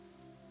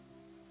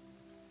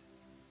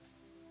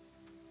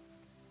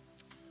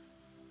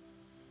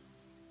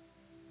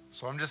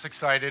So I'm just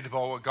excited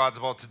about what God's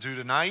about to do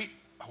tonight,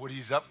 what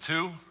he's up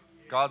to.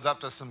 God's up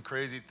to some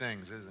crazy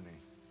things, isn't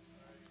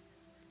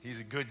he? He's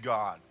a good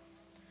God.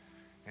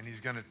 And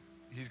he's going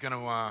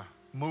to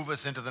move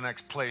us into the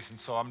next place. And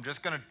so I'm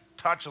just going to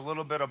touch a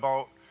little bit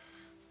about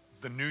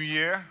the new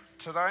year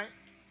tonight.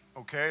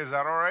 Okay, is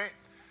that all right?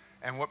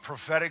 And what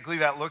prophetically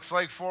that looks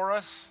like for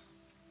us.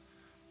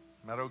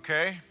 Is that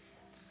okay?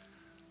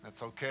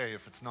 That's okay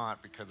if it's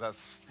not, because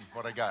that's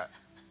what I got.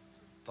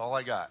 That's all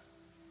I got.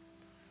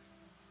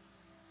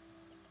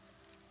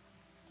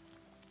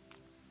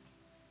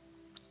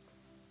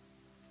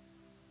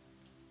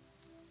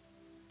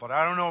 But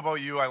I don't know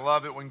about you. I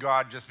love it when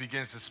God just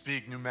begins to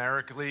speak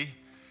numerically.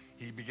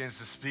 He begins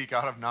to speak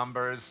out of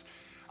numbers,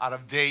 out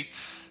of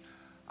dates,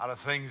 out of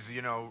things,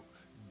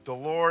 The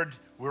Lord,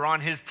 we're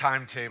on his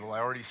timetable. I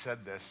already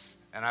said this.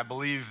 And I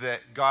believe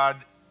that God,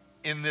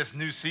 in this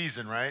new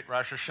season, right?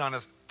 Rosh Hashanah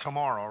is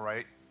tomorrow,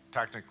 right?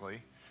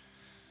 Technically.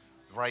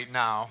 Right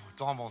now.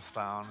 It's almost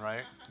down,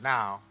 right?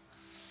 Now.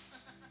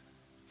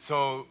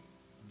 So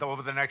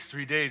over the next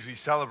 3 days, we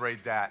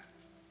celebrate that.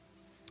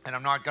 And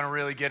I'm not going to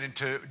really get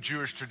into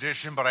Jewish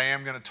tradition, but I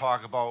am going to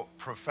talk about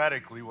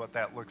prophetically what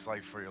that looks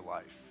like for your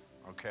life,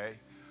 okay?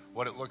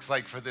 What it looks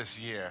like for this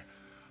year.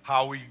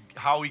 How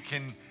we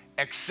can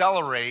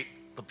accelerate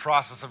the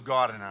process of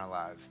God in our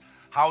lives.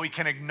 How we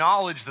can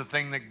acknowledge the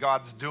thing that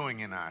God's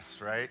doing in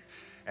us, right?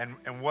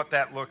 And what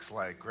that looks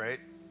like, right?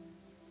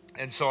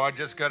 And so I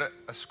just got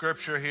a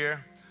scripture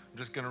here. I'm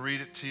just going to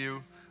read it to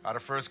you out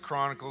of 1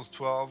 Chronicles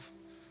 12.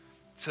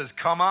 It says,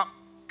 come up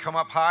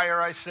higher,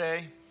 I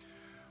say.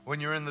 When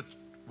you're in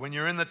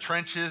the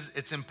trenches,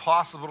 it's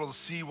impossible to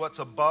see what's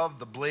above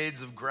the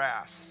blades of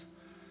grass.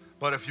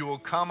 But if you will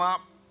come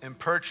up and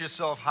perch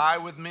yourself high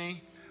with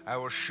me, I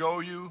will show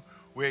you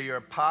where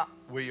your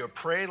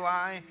prey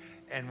lie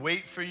and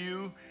wait for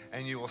you,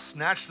 and you will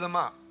snatch them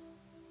up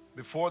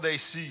before they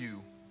see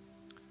you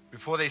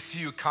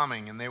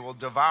coming, and they will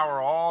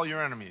devour all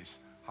your enemies.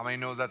 How many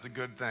knows that's a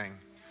good thing?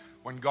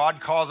 When God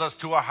calls us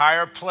to a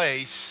higher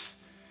place,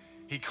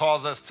 he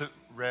calls us to,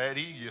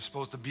 ready? You're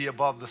supposed to be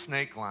above the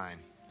snake line.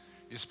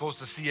 You're supposed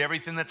to see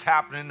everything that's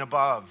happening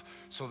above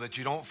so that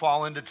you don't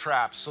fall into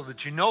traps, so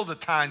that you know the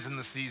times and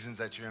the seasons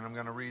that you're in. I'm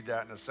going to read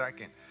that in a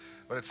second.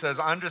 But it says,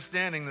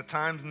 understanding the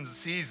times and the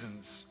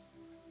seasons.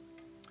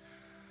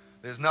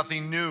 There's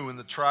nothing new in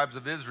the tribes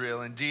of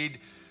Israel. Indeed,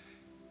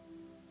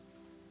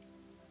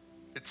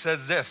 it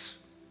says this.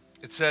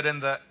 It said,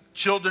 and the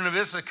children of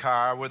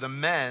Issachar were the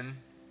men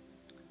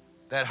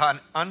that had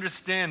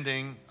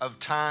understanding of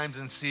times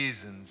and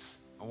seasons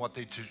and what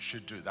they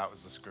should do. That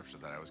was the scripture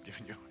that I was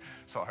giving you.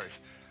 Sorry.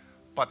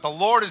 But the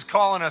Lord is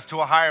calling us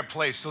to a higher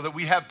place so that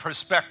we have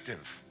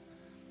perspective.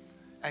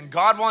 And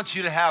God wants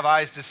you to have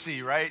eyes to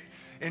see, right?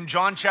 In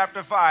John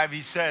chapter 5,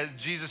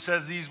 Jesus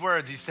says these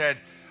words. He said,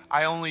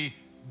 I only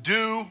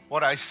do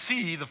what I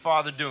see the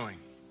Father doing,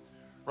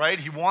 right?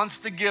 He wants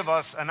to give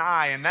us an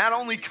eye, and that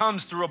only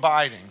comes through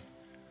abiding,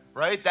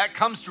 right? That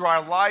comes through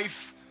our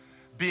life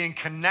being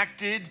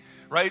connected,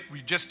 right?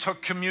 We just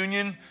took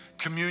communion.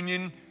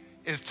 Communion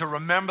is to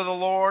remember the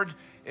Lord.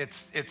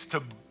 It's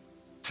to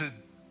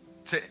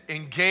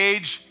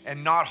engage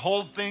and not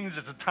hold things.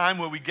 It's a time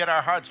where we get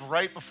our hearts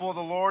right before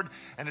the Lord.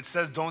 And it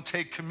says don't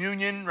take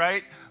communion,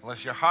 right?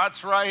 Unless your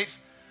heart's right.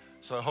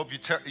 So I hope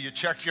you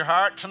checked your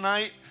heart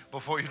tonight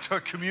before you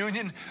took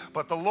communion.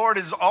 But the Lord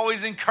is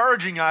always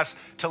encouraging us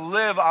to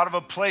live out of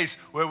a place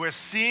where we're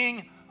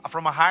seeing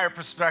from a higher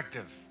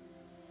perspective,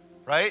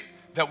 right?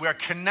 That we're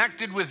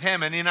connected with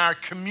him, and in our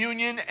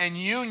communion and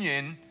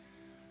union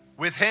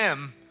with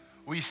him,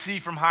 we see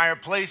from higher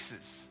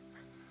places.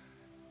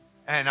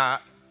 And I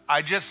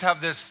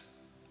have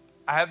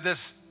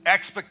this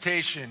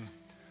expectation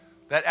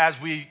that as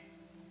we,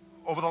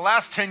 over the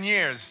last 10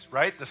 years,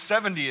 right, the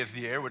 70th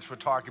year, which we're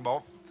talking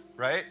about,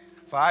 right,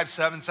 5,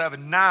 7,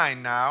 7,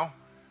 9 now,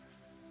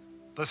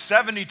 the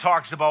 70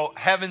 talks about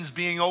heavens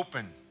being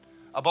open,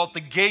 about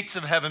the gates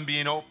of heaven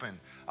being open,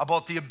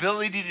 about the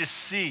ability to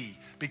see,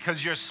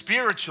 because your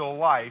spiritual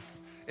life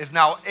is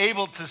now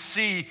able to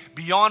see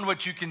beyond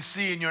what you can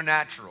see in your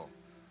natural.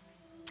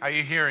 Are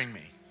you hearing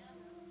me?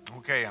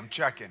 Okay, I'm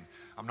checking.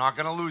 I'm not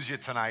going to lose you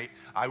tonight.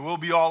 I will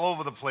be all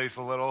over the place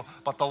a little,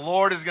 but the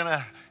Lord is going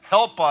to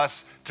help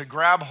us to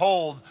grab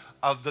hold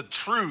of the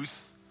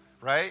truth,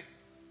 right?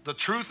 The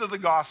truth of the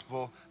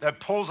gospel that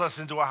pulls us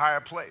into a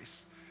higher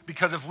place.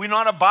 Because if we're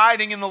not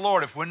abiding in the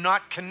Lord, if we're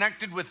not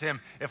connected with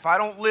him, if I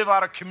don't live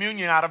out of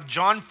communion, out of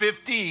John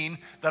 15,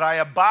 that I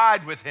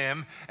abide with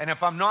him, and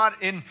if I'm not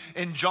in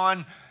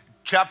John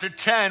chapter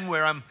 10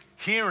 where I'm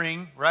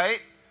hearing, right?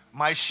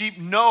 My sheep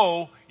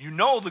know,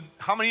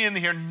 how many in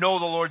here know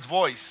the Lord's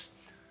voice?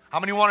 How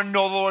many want to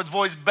know the Lord's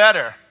voice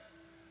better?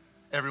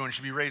 Everyone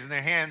should be raising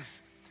their hands.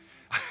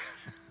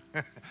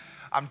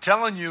 I'm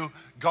telling you,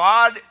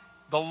 God,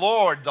 the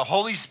Lord, the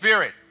Holy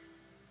Spirit,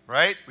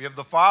 right? We have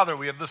the Father,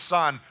 we have the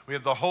Son, we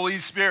have the Holy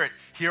Spirit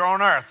here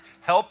on earth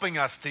helping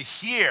us to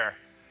hear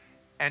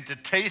and to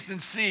taste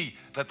and see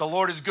that the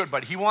Lord is good.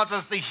 But he wants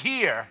us to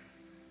hear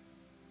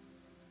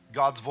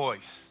God's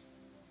voice.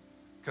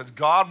 Because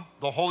God,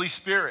 the Holy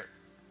Spirit,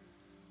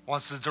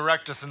 wants to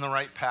direct us in the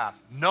right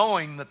path,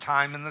 knowing the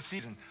time and the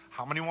season.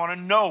 How many want to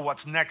know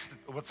what's next,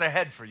 what's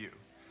ahead for you?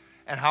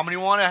 And how many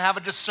want to have a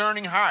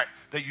discerning heart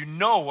that you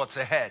know what's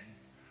ahead,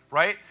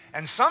 right?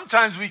 And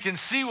sometimes we can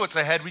see what's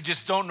ahead, we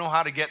just don't know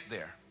how to get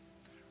there,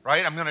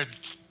 right? I'm going to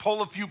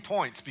pull a few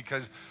points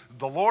because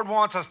the Lord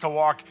wants us to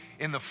walk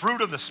in the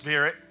fruit of the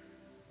Spirit.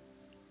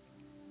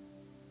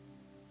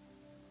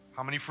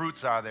 How many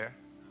fruits are there?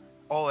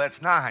 Oh,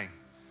 that's 9.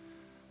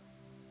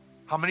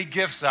 How many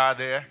gifts are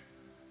there?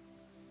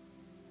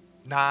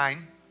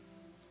 9.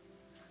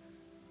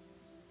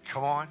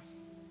 Come on.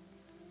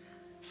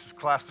 This is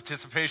class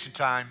participation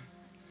time.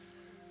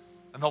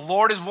 And the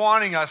Lord is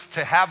wanting us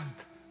to have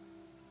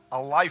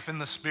a life in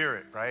the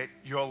Spirit, right?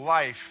 Your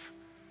life,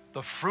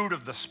 the fruit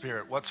of the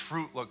Spirit. What's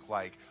fruit look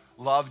like?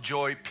 Love,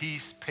 joy,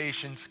 peace,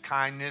 patience,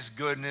 kindness,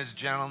 goodness,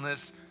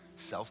 gentleness,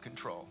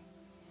 self-control,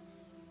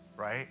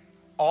 right?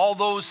 All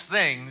those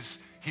things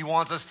he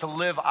wants us to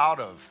live out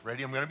of.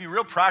 Ready? I'm going to be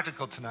real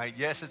practical tonight.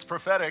 Yes, it's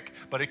prophetic,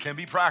 but it can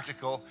be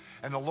practical.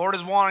 And the Lord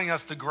is wanting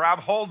us to grab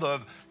hold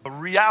of the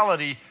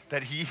reality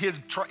that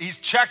he's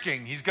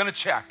checking. He's going to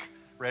check.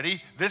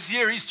 Ready? This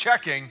year he's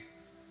checking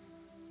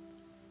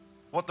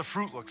what the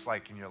fruit looks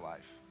like in your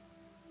life.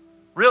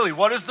 Really,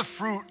 what does the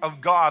fruit of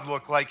God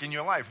look like in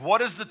your life?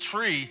 What is the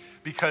tree?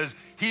 Because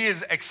he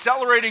is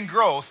accelerating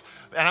growth.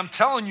 And I'm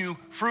telling you,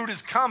 fruit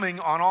is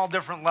coming on all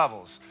different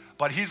levels.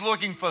 But he's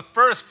looking for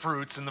first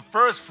fruits, and the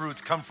first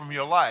fruits come from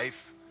your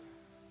life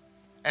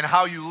and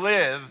how you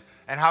live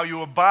and how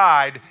you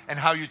abide and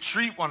how you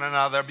treat one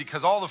another,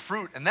 because all the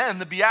fruit, and then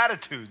the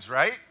Beatitudes,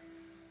 right?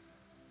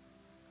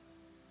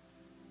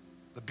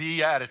 The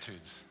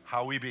Beatitudes,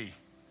 how we be,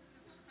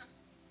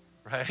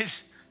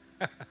 right?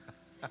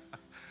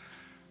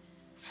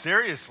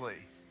 Seriously.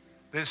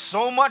 There's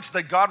so much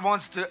that God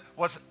wants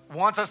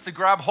us to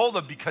grab hold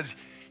of, because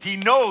he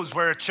knows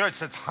we're a church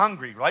that's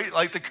hungry, right?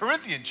 Like the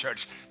Corinthian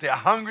church. They're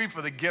hungry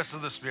for the gifts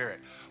of the Spirit.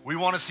 We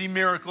want to see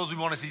miracles. We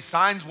want to see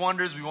signs,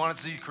 wonders. We want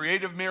to see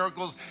creative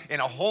miracles in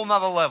a whole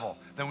nother level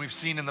than we've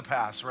seen in the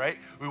past, right?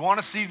 We want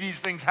to see these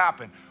things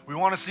happen. We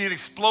want to see an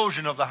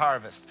explosion of the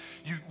harvest.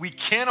 We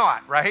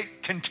cannot,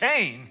 right,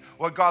 contain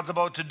what God's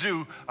about to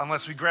do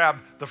unless we grab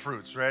the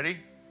fruits. Ready?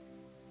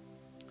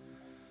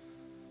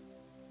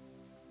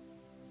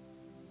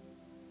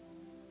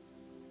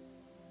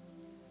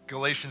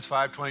 Galatians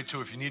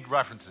 5:22, if you need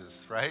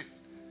references, right?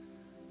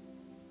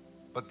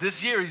 But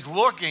this year he's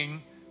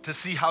looking to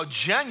see how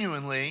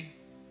genuinely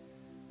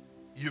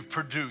you've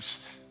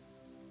produced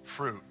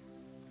fruit.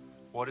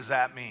 What does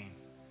that mean?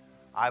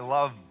 I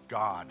love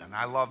God, and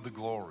I love the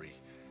glory,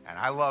 and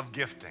I love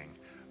gifting.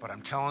 But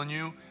I'm telling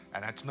you,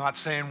 and it's not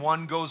saying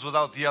one goes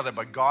without the other,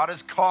 but God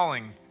is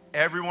calling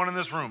everyone in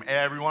this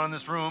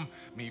room,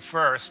 me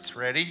first,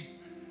 ready?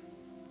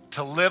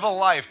 To live a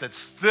life that's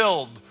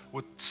filled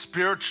with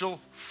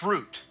spiritual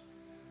fruit.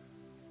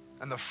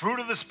 And the fruit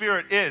of the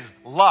Spirit is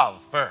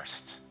love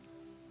first,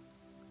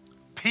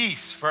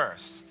 peace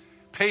first,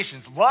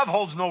 patience. Love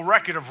holds no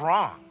record of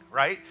wrong,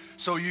 right?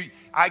 So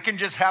I can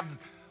just have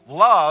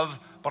love,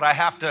 but I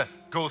have to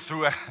go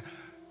through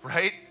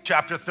right?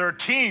 Chapter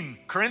 13,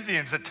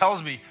 Corinthians, that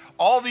tells me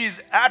all these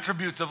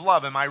attributes of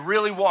love. Am I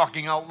really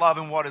walking out love,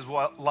 and what does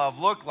love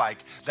look like?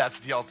 That's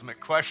the ultimate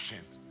question.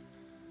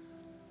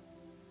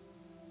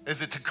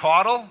 Is it to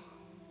coddle?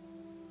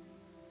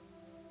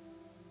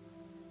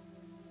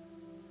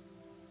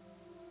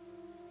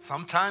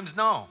 Sometimes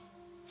no,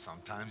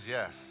 sometimes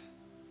yes,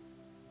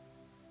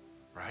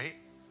 right?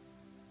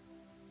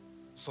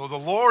 So the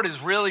Lord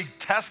is really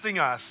testing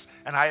us,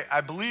 and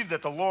I believe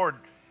that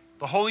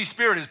the Holy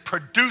Spirit is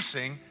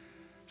producing,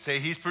 say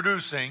he's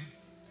producing,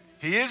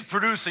 he is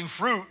producing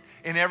fruit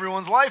in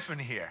everyone's life in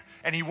here.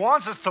 And he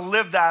wants us to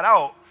live that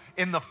out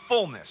in the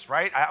fullness,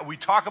 right? We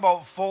talk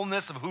about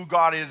fullness of who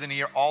God is in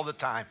here all the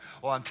time.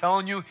 Well, I'm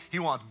telling you, he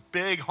wants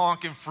big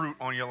honking fruit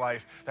on your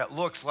life that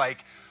looks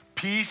like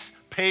peace,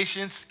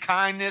 patience,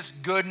 kindness,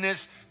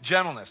 goodness,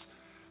 gentleness.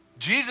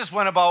 Jesus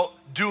went about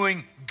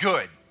doing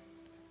good,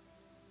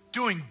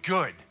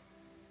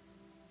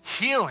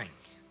 healing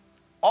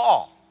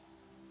all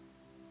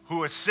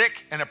who are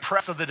sick and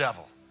oppressed of the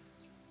devil.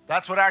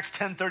 That's what Acts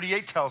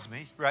 10:38 tells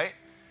me, right?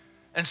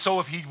 And so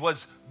if he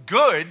was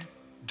good,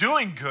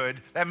 doing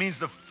good, that means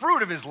the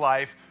fruit of his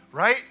life,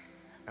 right?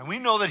 And we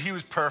know that he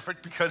was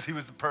perfect because he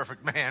was the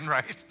perfect man,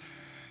 right?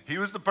 He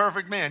was the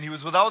perfect man. He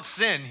was without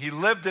sin. He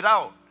lived it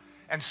out.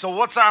 And so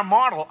what's our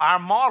model? Our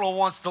model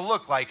wants to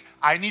look like,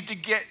 I need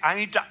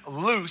to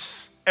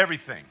loose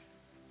everything.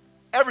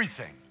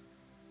 Everything.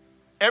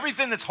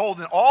 Everything that's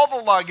holding, all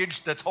the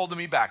luggage that's holding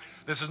me back.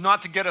 This is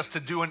not to get us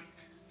to do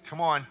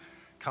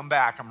come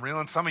back. I'm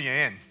reeling some of you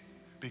in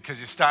because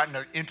you're starting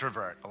to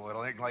introvert a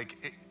little.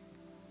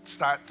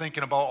 Start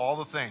thinking about all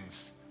the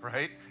things,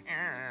 right?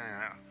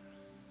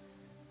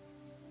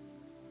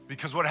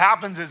 Because what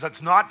happens is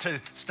it's not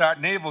to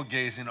start navel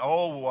gazing,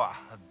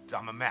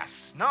 I'm a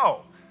mess.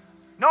 No,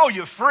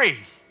 you're free.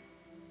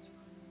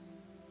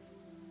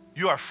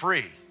 You are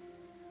free.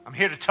 I'm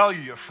here to tell you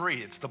you're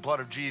free. It's the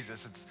blood of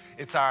Jesus.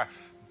 It's our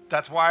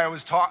That's why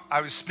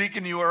I was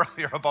speaking to you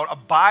earlier about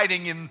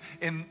abiding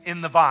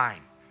in the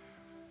vine.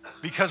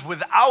 Because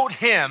without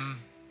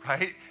him,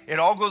 right, it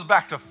all goes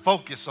back to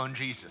focus on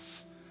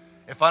Jesus.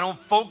 If I don't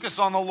focus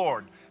on the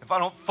Lord, if I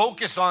don't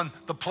focus on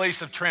the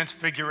place of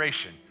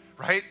transfiguration,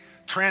 right,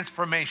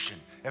 transformation,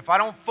 if I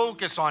don't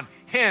focus on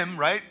him,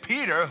 right,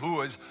 Peter, who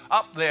was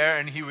up there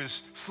and he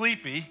was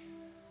sleepy,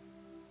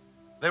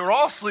 they were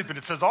all sleeping.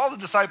 It says all the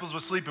disciples were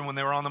sleeping when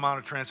they were on the Mount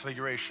of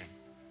Transfiguration.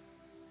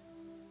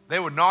 They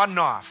were nodding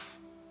off,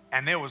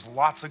 and there was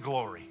lots of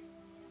glory.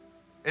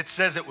 It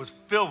says it was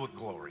filled with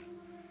glory.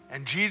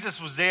 And Jesus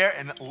was there,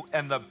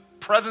 and the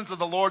presence of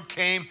the Lord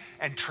came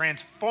and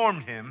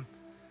transformed him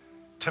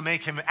to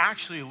make him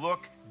actually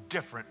look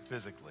different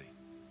physically.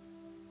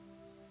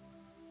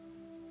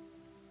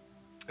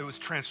 It was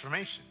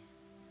transformation.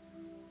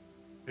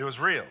 It was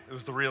real. It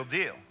was the real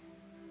deal.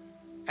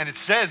 And it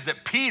says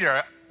that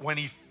Peter, when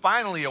he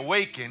finally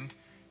awakened,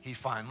 he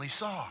finally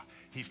saw.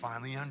 He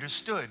finally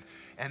understood.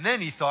 And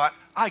then he thought,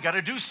 I got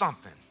to do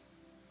something.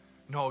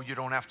 No, you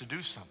don't have to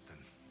do something.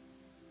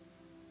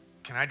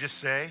 Can I just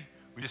say,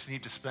 we just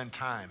need to spend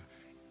time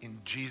in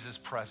Jesus'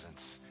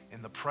 presence,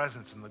 in the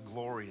presence and the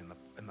glory and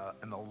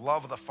the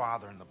love of the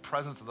Father, and the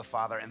presence of the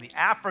Father, and the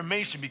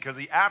affirmation, because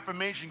the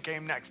affirmation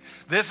came next.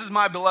 This is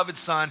my beloved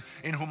Son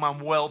in whom I'm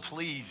well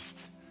pleased.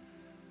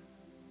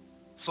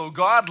 So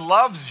God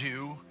loves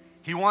you.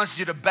 He wants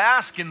you to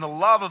bask in the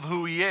love of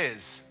who he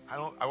is.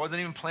 I wasn't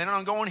even planning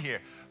on going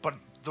here, but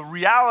the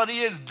reality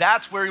is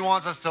that's where he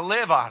wants us to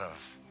live out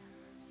of.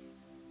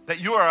 That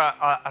you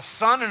are a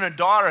son and a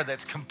daughter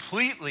that's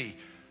completely,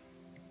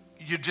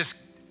 you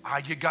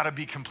got to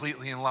be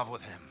completely in love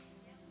with him.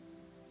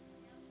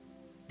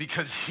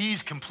 Because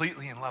he's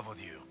completely in love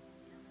with you.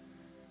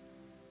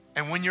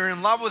 And when you're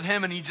in love with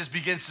him and he just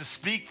begins to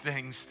speak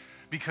things,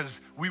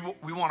 because we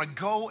want to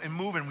go and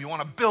move and we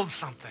want to build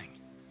something.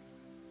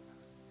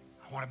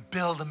 I want to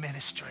build a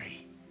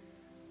ministry.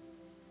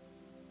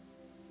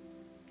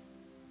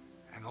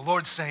 And the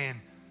Lord's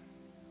saying,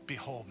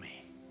 behold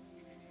me.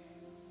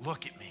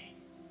 Look at me.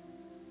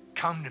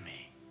 Come to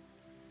me.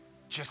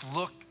 Just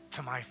look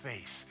to my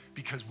face.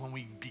 Because when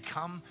we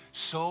become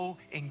so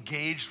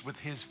engaged with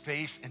his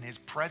face and his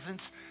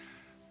presence,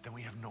 then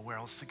we have nowhere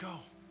else to go.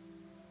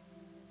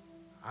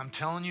 I'm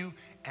telling you,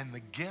 and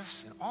the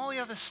gifts and all the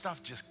other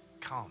stuff just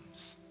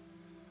comes.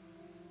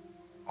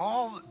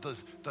 All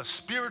the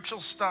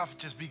spiritual stuff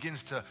just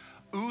begins to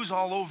ooze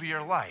all over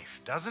your life,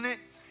 doesn't it?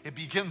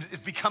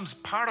 It becomes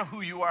part of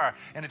who you are.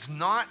 And it's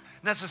not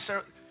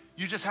necessarily,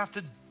 you just have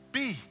to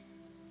be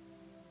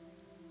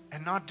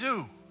and not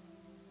do.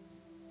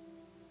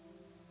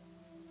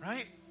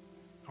 Right?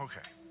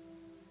 Okay.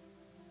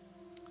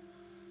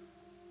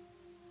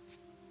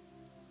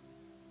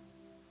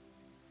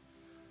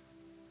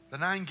 The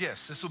 9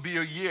 gifts. This will be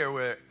a year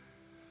where,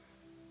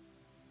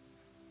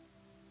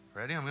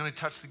 ready? I'm going to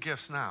touch the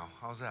gifts now.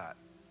 How's that?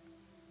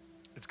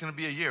 It's going to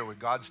be a year where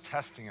God's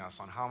testing us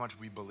on how much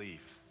we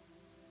believe.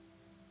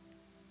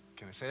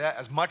 Can I say that?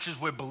 As much as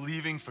we're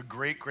believing for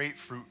great, great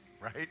fruit,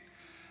 right?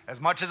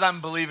 As much as I'm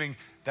believing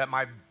that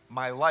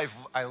my life,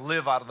 I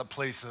live out of the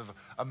place of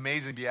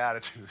amazing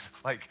beatitudes.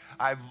 Like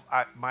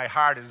my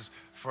heart is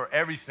for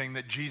everything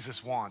that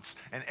Jesus wants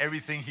and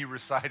everything he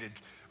recited,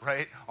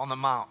 right, on the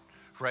mount,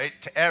 right,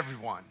 to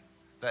everyone.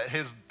 That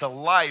the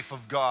life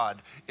of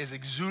God is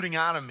exuding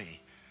out of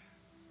me.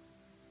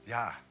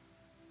 Yeah.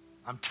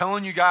 I'm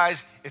telling you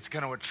guys, it's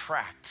going to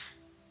attract.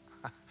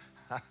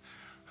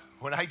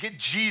 When I get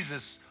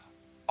Jesus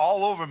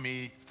all over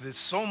me, there's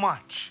so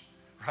much,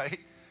 right,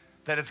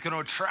 that it's going to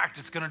attract,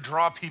 it's going to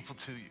draw people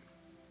to you.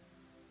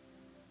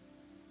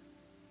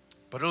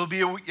 But it'll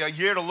be a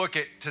year to look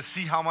at, to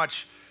see how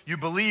much you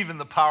believe in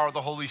the power of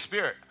the Holy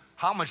Spirit.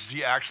 How much do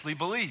you actually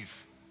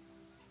believe?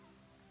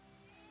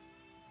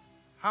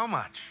 How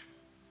much?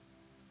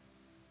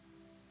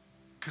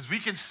 Because we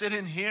can sit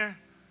in here.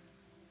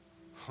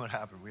 What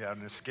happened? We had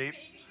an escape?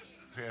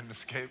 We had an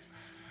escape?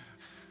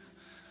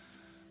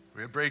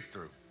 We had a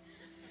breakthrough.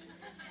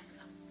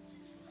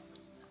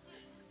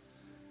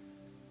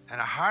 And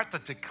a heart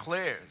that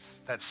declares,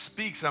 that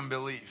speaks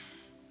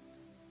unbelief,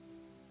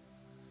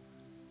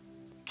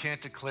 can't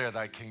declare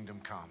thy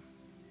kingdom come.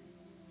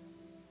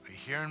 Are you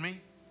hearing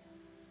me?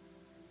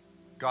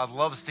 God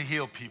loves to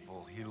heal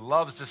people. He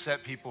loves to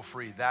set people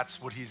free. That's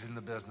what he's in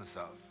the business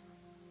of,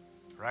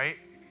 right?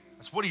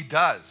 That's what he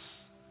does.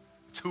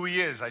 It's who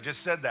he is. I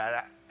just said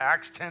that.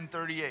 Acts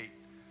 10:38.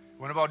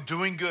 Went about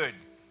doing good,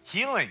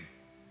 healing.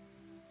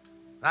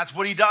 That's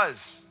what he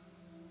does.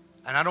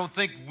 And I don't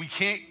think we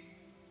can't,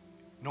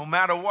 no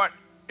matter what,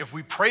 if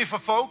we pray for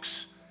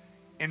folks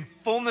in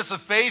fullness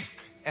of faith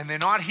and they're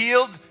not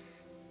healed,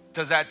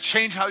 does that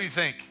change how you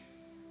think?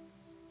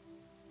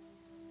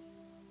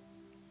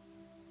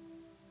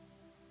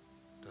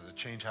 Does it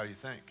change how you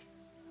think?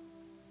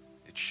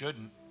 It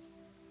shouldn't,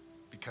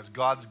 because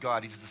God's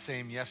God. He's the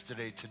same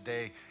yesterday,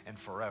 today, and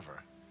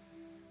forever.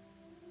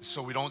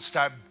 So we don't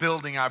start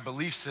building our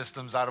belief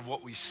systems out of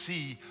what we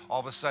see all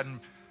of a sudden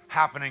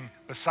happening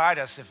beside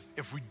us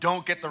if we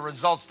don't get the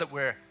results that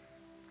we're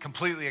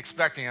completely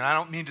expecting. And I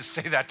don't mean to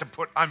say that to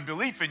put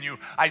unbelief in you.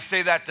 I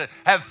say that to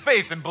have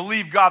faith and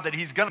believe God that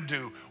he's going to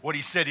do what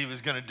he said he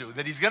was going to do,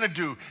 that he's going to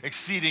do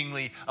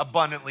exceedingly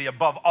abundantly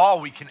above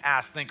all we can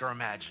ask, think, or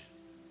imagine.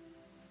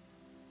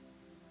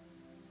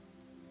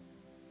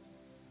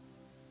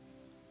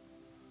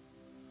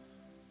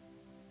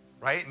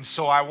 Right? And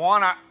so I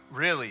want to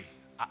really,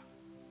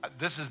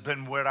 this has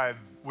been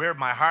where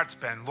my heart's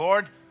been.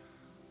 Lord,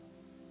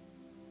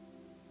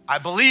 I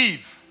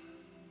believe,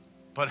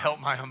 but help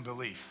my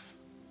unbelief.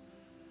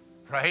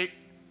 Right?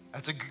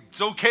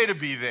 It's okay to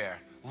be there.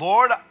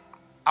 Lord,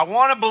 I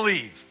want to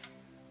believe.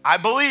 I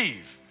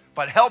believe,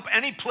 but help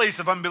any place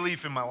of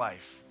unbelief in my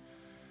life.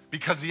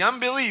 Because the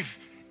unbelief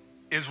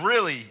is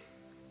really,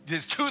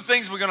 there's two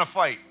things we're going to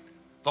fight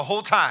the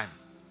whole time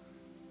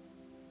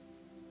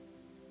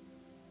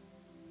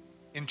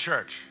in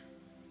church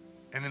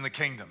and in the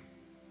kingdom.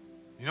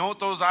 You know what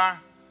those are?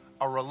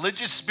 A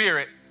religious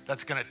spirit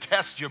that's going to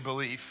test your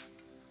belief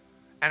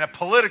and a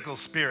political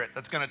spirit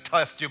that's going to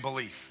test your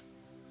belief.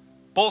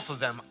 Both of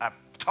them are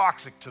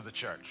toxic to the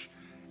church.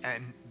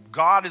 And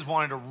God is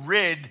wanting to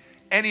rid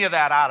any of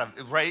that out of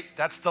it, right?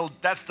 That's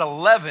the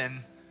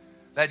leaven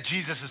that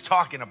Jesus is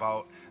talking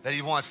about, that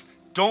he wants.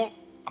 I'm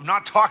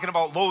not talking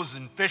about loaves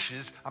and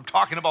fishes. I'm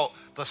talking about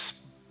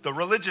the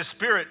religious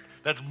spirit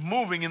that's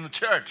moving in the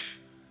church.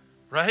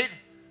 Right?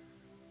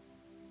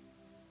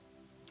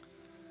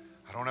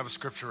 I don't have a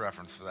scripture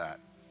reference for that,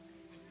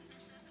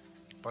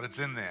 but it's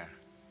in there.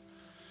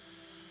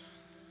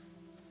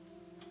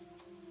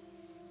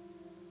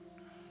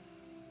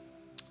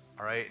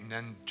 All right, and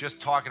then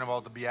just talking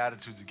about the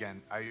Beatitudes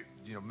again.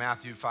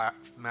 Matthew 5,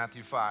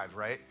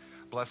 right?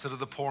 Blessed are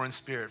the poor in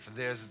spirit, for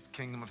theirs is the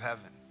kingdom of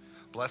heaven.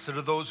 Blessed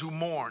are those who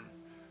mourn,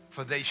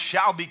 for they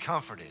shall be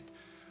comforted.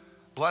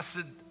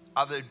 Blessed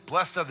are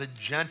the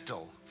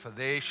gentle, for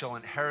they shall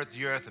inherit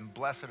the earth, and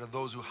blessed are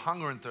those who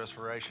hunger and thirst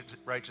for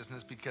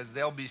righteousness, because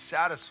they'll be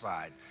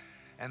satisfied.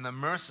 And the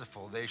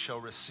merciful, they shall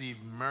receive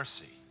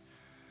mercy.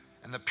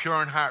 And the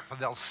pure in heart, for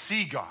they'll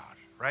see God,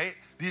 right?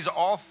 These are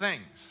all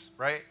things,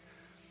 right?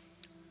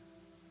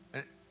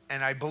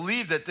 And I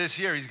believe that this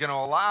year he's going to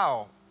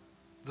allow,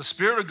 the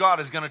Spirit of God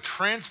is going to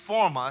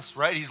transform us,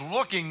 right? He's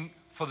looking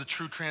for the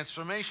true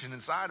transformation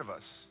inside of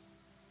us.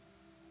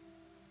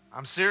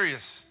 I'm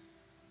serious.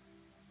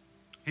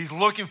 He's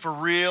looking for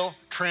real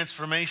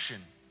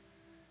transformation.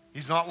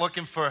 He's not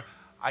looking for,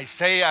 I've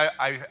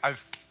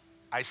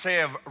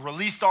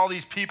released all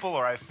these people,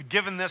 or I've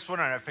forgiven this one,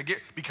 and I forgive,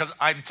 because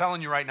I'm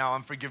telling you right now,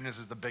 unforgiveness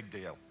is the big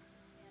deal.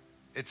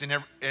 It's in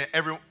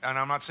every, and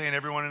I'm not saying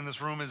everyone in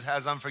this room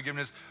has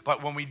unforgiveness,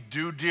 but when we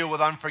do deal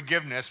with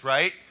unforgiveness,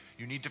 right,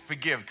 you need to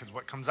forgive, because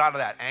what comes out of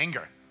that?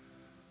 Anger,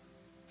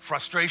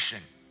 frustration,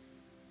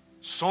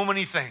 so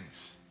many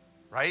things,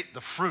 right?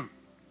 The fruit.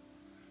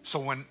 So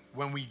when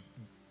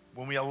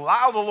we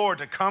allow the Lord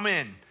to come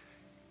in,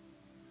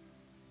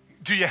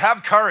 do you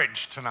have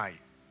courage tonight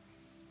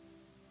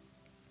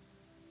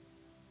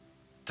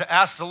to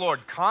ask the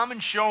Lord, come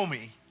and show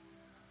me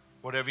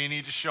whatever you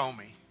need to show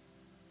me,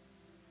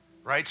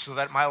 right? So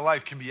that my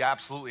life can be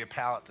absolutely a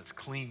palette that's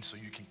clean, so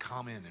you can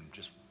come in and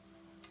just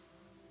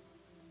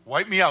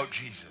wipe me out,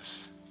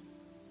 Jesus.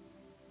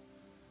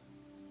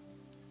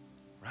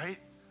 Right?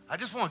 I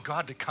just want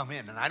God to come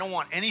in, and I don't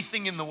want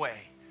anything in the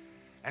way.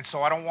 And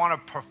so I don't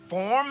want to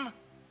perform,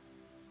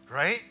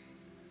 right?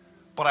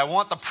 But I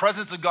want the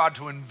presence of God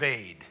to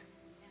invade.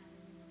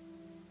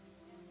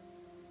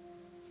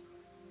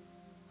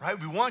 Right?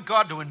 We want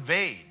God to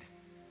invade.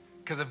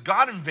 Because if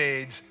God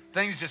invades,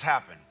 things just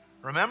happen.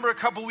 Remember a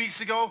couple weeks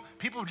ago?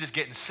 People were just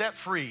getting set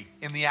free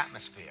in the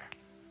atmosphere.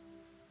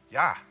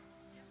 Yeah.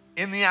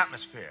 In the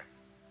atmosphere.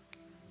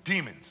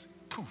 Demons.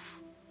 Poof.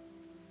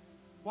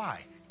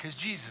 Why? Because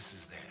Jesus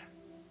is there.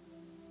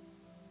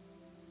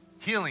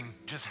 Healing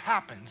just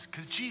happens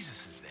because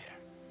Jesus is there.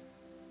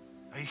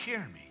 Are you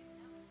hearing me?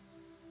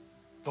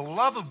 The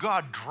love of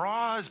God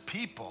draws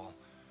people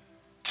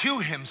to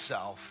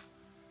himself,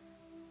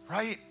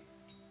 right?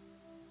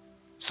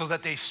 So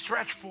that they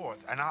stretch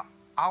forth. And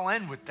I'll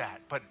end with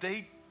that. But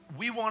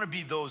we want to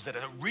be those that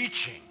are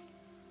reaching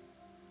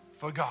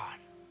for God.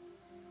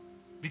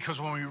 Because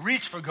when we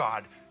reach for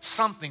God,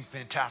 something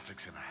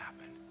fantastic's going to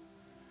happen.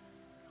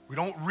 We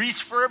don't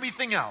reach for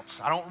everything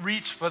else. I don't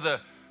reach for the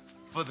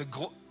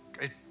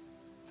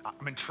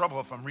I'm in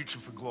trouble if I'm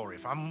reaching for glory.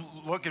 If I'm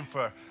looking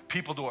for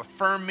people to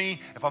affirm me,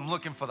 if I'm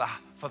looking for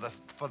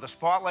the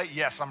spotlight,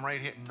 yes, I'm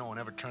right here. No one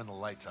ever turned the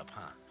lights up,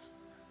 huh?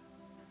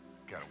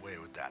 Got away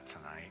with that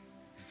tonight.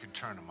 You can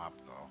turn them up,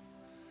 though.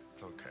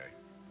 It's okay.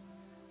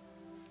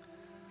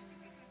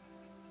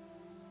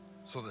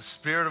 So the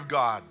Spirit of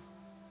God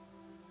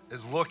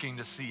is looking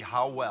to see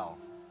how well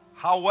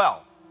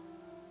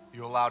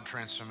you allowed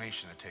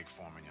transformation to take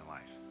form in your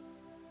life,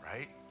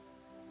 right?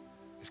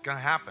 It's going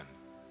to happen.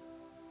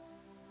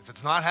 If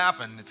it's not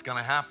happened, it's going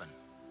to happen.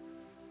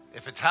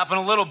 If it's happened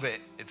a little bit,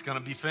 it's going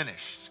to be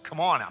finished. Come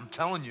on, I'm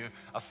telling you,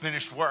 a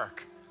finished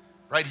work,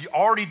 right? He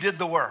already did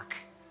the work.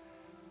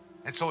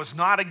 And so it's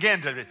not,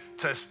 again,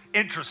 to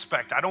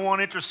introspect. I don't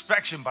want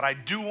introspection, but I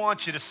do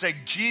want you to say,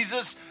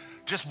 Jesus,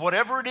 just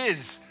whatever it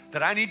is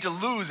that I need to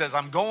lose as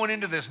I'm going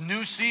into this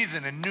new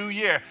season and new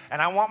year,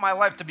 and I want my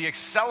life to be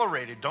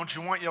accelerated. Don't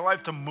you want your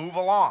life to move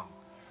along?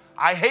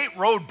 I hate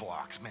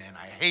roadblocks, man.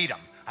 I hate them.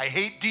 I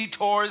hate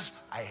detours.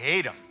 I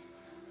hate them.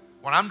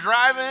 When I'm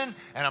driving,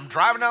 and I'm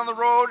driving down the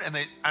road, and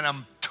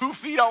I'm 2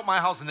 feet out my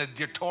house, and they're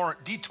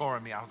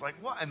detouring me, I was like,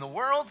 what in the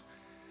world?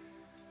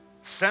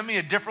 Send me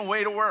a different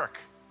way to work.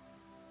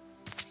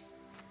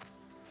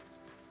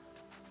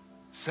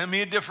 Send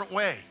me a different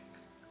way.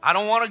 I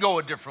don't want to go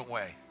a different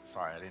way.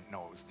 Sorry, I didn't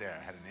know it was there.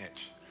 I had an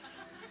itch.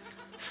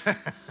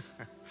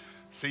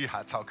 See,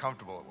 that's how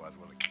comfortable it was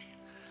with it.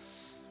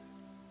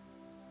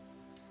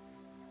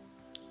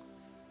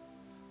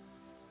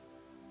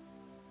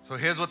 So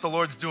here's what the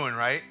Lord's doing,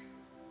 right?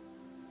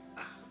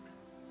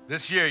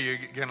 This year, you're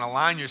going to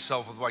align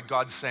yourself with what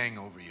God's saying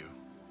over you.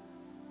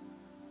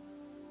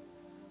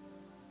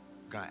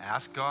 You're going to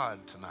ask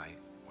God tonight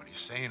what He's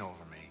saying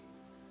over me.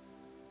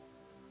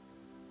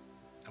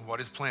 And what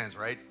His plans,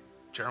 right?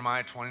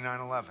 Jeremiah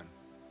 29:11.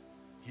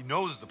 He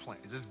knows the plan.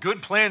 There's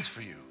good plans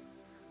for you.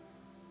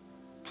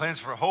 Plans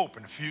for hope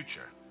and the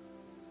future.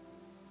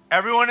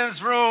 Everyone in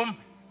this room,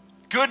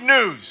 good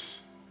news.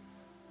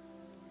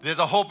 There's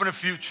a hope and a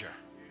future.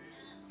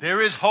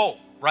 There is hope,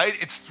 right?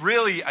 It's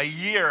really a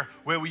year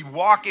where we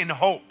walk in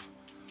hope.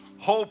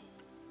 Hope,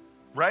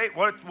 right?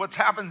 What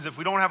happens if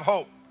we don't have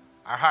hope?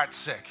 Our heart's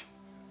sick.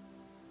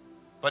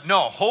 But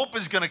no, hope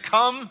is going to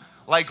come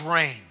like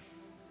rain.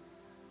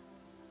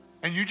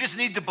 And you just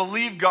need to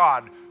believe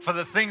God for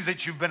the things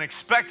that you've been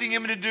expecting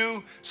Him to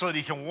do so that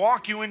He can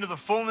walk you into the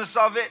fullness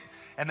of it,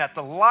 and that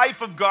the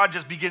life of God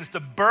just begins to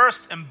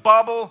burst and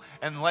bubble.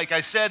 And like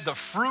I said, the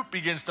fruit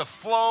begins to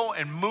flow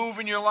and move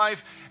in your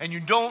life, and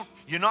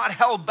you're not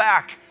held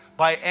back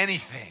by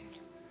anything,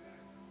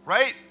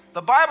 right?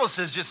 The Bible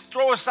says just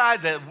throw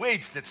aside the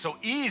weights that so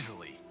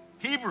easily,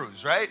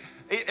 Hebrews, right?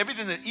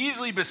 Everything that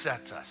easily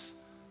besets us,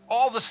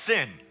 all the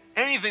sin,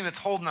 anything that's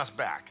holding us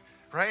back,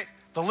 right?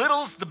 The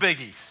littles, the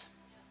biggies,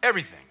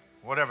 everything,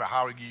 whatever,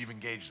 how you even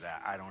gauge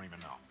that, I don't even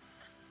know,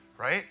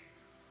 right?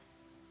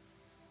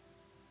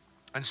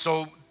 And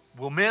so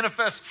we'll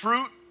manifest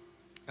fruit,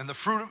 and the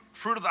fruit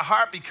of the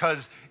heart,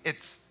 because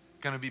it's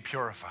going to be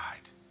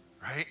purified,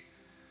 right?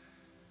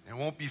 It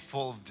won't be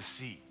full of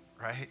deceit,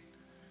 right?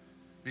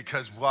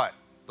 Because what?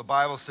 The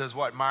Bible says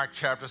what? Mark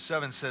chapter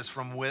 7 says,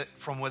 from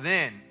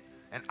within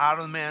and out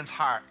of the man's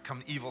heart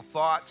come evil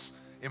thoughts,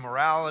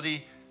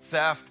 immorality,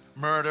 theft,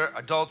 murder,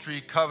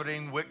 adultery,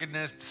 coveting,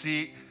 wickedness,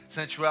 deceit,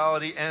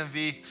 sensuality,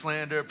 envy,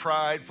 slander,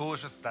 pride,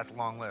 foolishness. That's a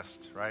long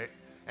list, right?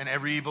 And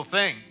every evil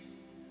thing.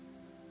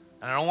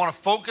 And I don't want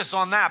to focus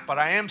on that, but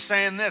I am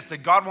saying this,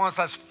 that God wants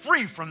us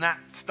free from that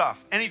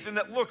stuff. Anything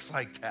that looks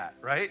like that,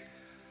 right?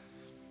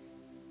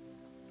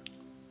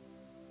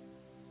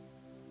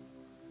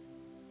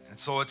 And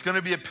so it's going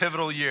to be a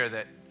pivotal year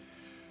that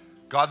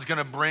God's going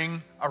to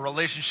bring a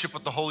relationship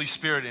with the Holy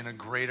Spirit in a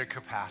greater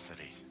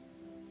capacity.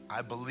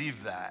 I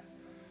believe that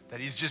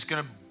He's just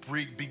going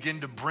to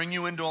begin to bring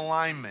you into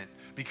alignment,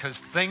 because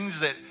things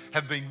that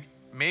have been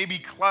maybe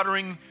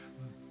cluttering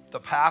the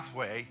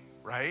pathway,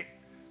 right?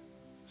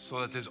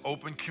 So that there's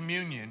open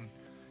communion,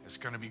 is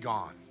going to be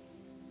gone,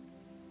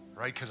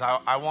 right? Because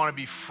I want to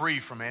be free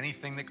from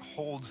anything that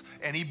holds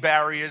any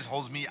barriers,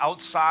 holds me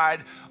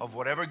outside of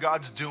whatever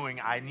God's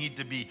doing. I need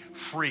to be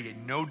free,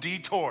 no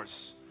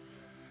detours.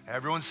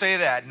 Everyone say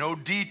that, no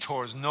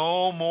detours,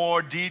 no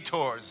more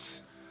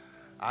detours.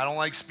 I don't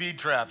like speed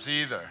traps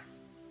either.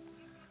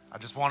 I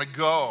just want to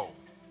go.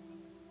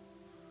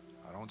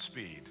 I don't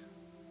speed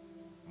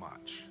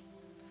much.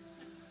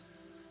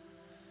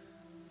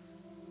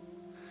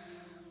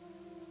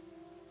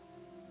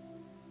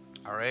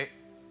 All right?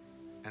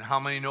 And how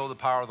many know the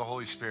power of the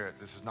Holy Spirit?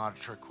 This is not a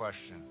trick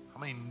question. How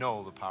many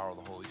know the power of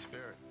the Holy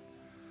Spirit?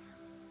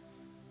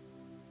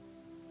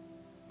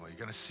 Well, you're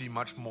going to see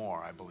much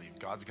more, I believe.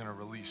 God's going to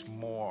release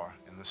more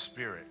in the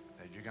Spirit,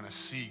 that you're going to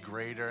see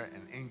greater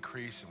and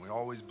increase, and we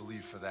always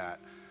believe for that.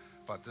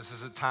 But this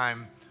is a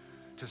time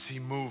to see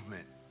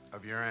movement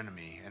of your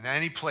enemy. In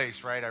any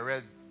place, right? I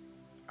read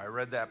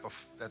that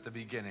at the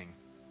beginning.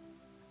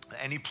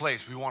 Any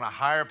place, we want a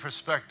higher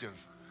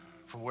perspective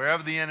from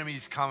wherever the enemy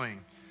is coming.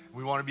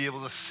 We want to be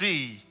able to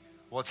see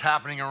what's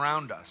happening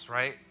around us,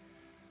 right?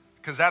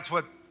 Because that's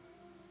what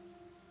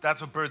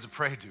birds of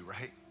prey do,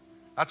 right?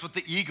 That's what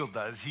the eagle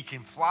does. He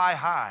can fly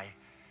high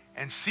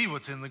and see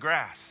what's in the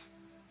grass,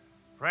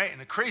 right?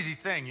 And the crazy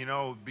thing, it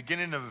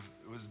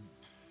was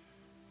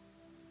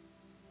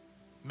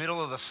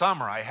middle of the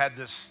summer, I had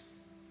this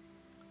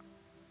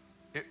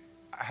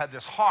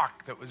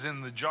hawk that was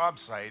in the job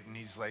site, and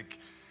he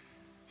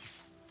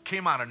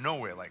came out of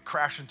nowhere, like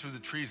crashing through the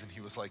trees, and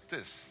he was like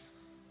this,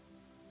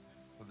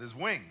 with his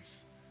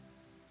wings.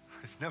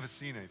 I've never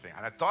seen anything.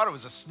 And I thought it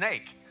was a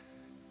snake,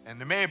 and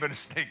there may have been a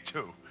snake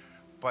too,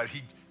 but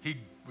he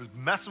was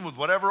messing with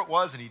whatever it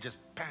was, and he just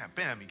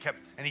bam,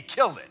 he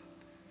killed it.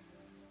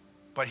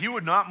 But he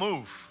would not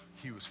move.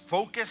 He was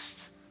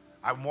focused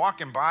I'm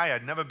walking by.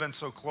 I'd never been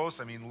so close.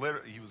 I mean,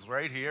 literally, he was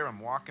right here. I'm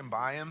walking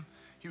by him.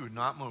 He would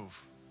not move.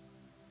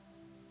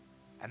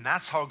 And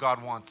that's how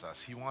God wants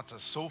us. He wants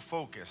us so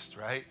focused,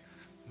 right?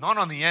 Not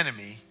on the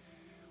enemy,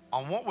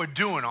 on what we're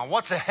doing, on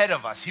what's ahead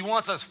of us. He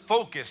wants us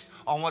focused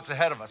on what's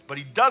ahead of us. But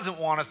he doesn't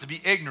want us to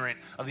be ignorant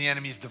of the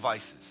enemy's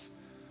devices.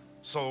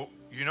 So,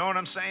 you know what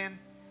I'm saying?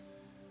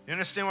 You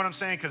understand what I'm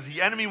saying? Because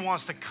the enemy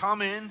wants to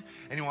come in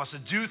and he wants to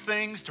do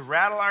things to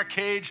rattle our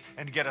cage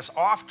and to get us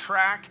off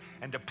track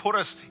and to put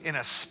us in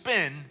a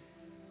spin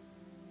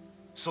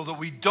so that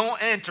we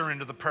don't enter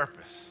into the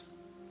purpose.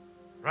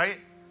 Right?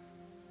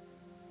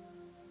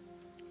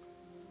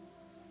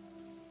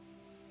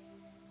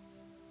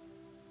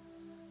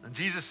 And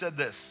Jesus said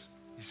this.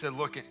 He said,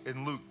 look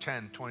in Luke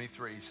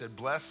 10:23. He said,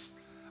 blessed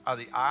are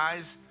the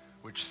eyes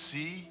which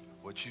see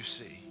what you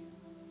see.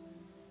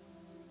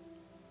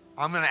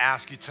 I'm going to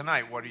ask you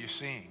tonight, what are you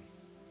seeing?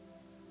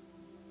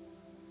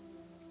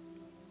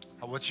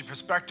 What's your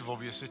perspective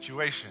over your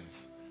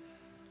situations?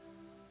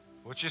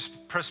 What's your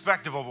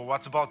perspective over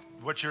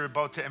what you're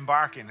about to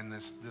embark in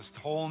this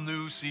whole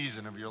new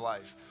season of your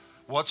life?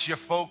 What's your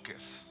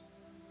focus?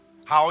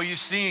 How are you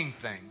seeing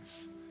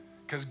things?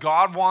 Because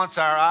God wants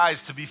our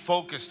eyes to be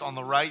focused on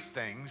the right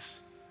things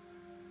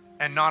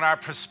and not our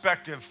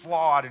perspective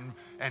flawed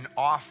and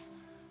off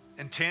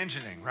and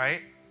tangenting,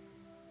 right?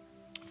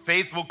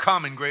 Faith will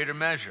come in greater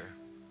measure,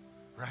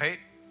 right?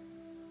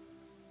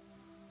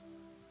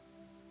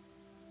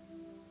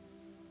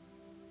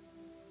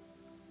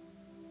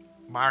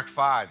 Mark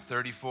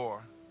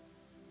 5:34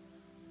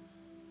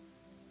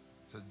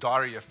 says,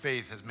 daughter, your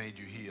faith has made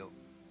you healed.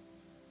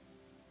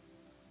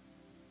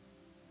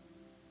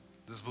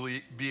 This will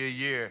be a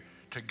year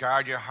to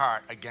guard your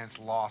heart against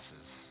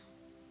losses.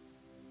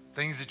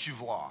 Things that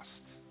you've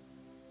lost.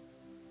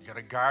 You got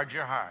to guard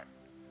your heart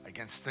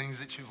against things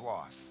that you've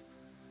lost.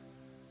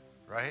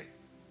 Right?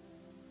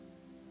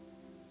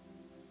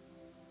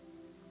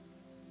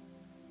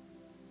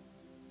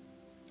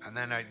 And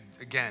then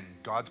again,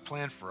 God's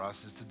plan for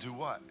us is to do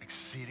what?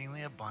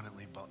 Exceedingly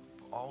abundantly, but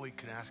all we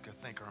can ask or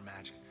think or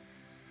imagine.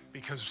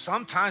 Because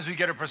sometimes we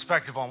get a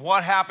perspective on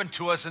what happened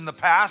to us in the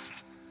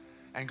past,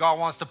 and God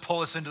wants to pull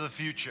us into the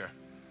future.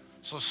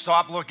 So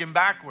stop looking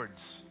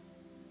backwards,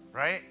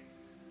 right?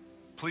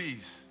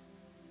 Please.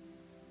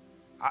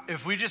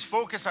 If we just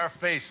focus our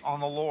face on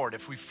the Lord,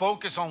 if we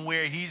focus on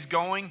where he's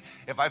going,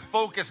 if I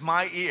focus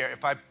my ear,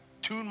 if I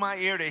tune my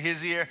ear to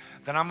his ear,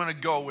 then I'm going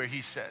to go where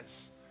he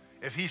says.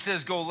 If he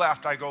says go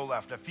left, I go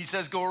left. If he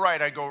says go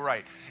right, I go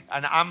right.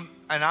 And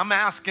I'm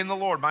asking the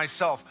Lord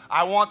myself,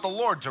 I want the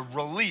Lord to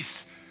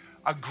release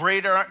a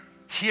greater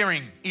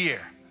hearing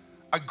ear,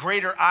 a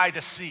greater eye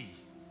to see.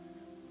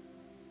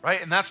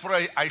 Right? And that's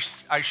what I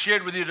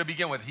shared with you to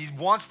begin with. He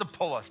wants to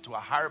pull us to a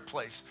higher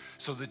place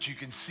so that you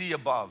can see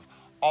above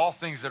all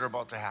things that are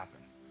about to happen.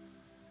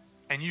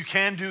 And you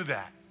can do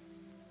that.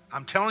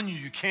 I'm telling you,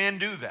 you can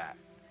do that.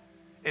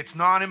 It's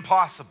not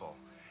impossible.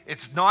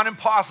 It's not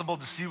impossible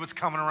to see what's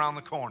coming around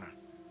the corner.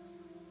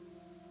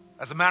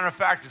 As a matter of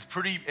fact,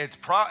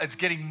 it's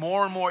getting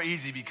more and more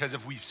easy, because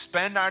if we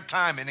spend our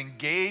time and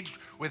engage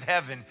with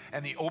heaven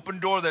and the open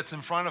door that's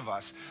in front of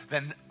us,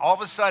 then all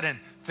of a sudden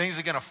things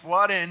are going to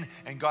flood in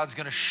and God's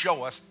going to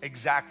show us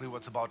exactly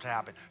what's about to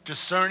happen.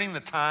 Discerning the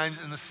times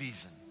and the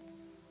season.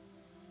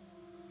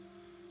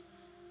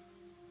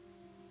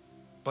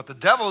 But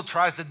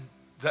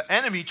the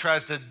enemy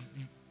tries to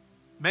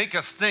make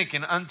us think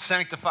in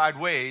unsanctified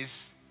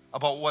ways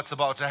about what's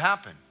about to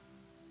happen.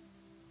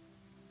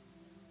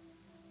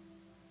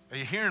 Are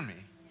you hearing me?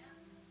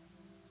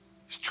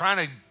 He's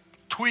trying to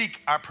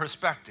tweak our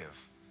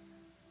perspective.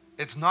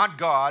 It's not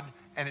God,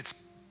 and it's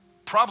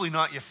probably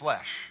not your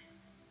flesh,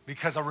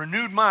 because a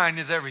renewed mind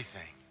is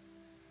everything.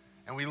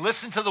 And we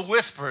listen to the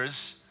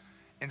whispers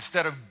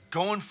instead of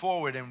going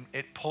forward, and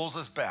it pulls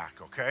us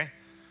back, okay?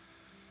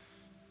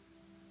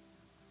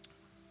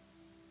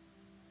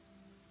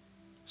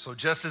 So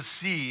just as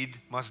seed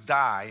must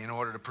die in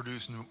order to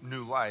produce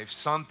new life,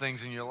 some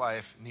things in your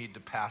life need to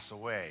pass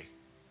away.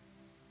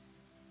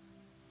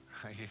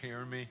 Are you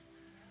hearing me?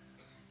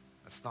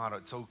 It's not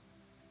so.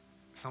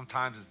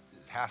 Sometimes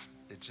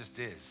it just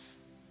is.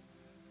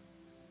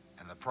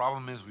 And the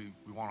problem is we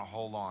want to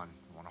hold on.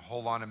 We want to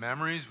hold on to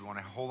memories. We want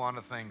to hold on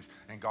to things.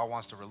 And God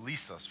wants to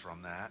release us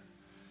from that.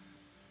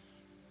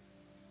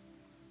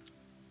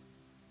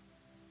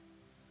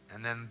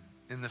 And then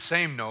in the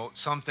same note,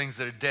 some things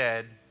that are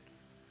dead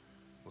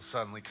will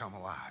suddenly come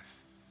alive.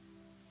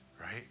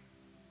 Right?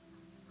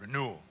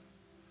 Renewal.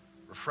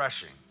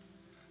 Refreshing.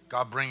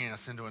 God bringing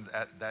us into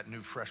that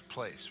new, fresh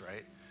place,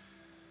 right?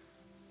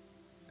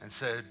 And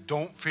said,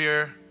 don't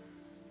fear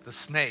the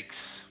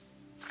snakes.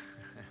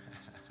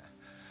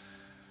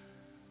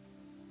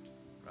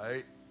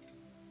 Right?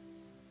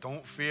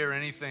 Don't fear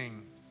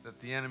anything that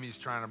the enemy's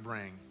trying to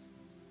bring.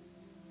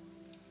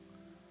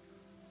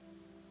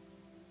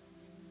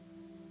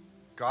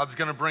 God's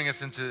going to bring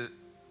us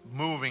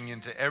moving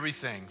into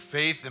everything,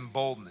 faith and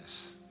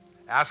boldness.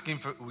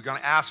 We're going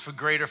to ask for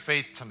greater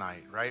faith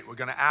tonight, right? We're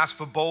going to ask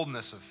for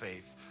boldness of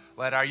faith,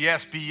 Let our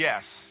yes be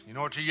yes. You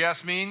know what your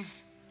yes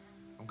means?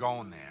 I'm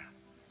going there.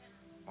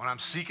 When I'm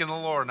seeking the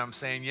Lord and I'm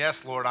saying,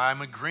 yes, Lord,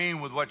 I'm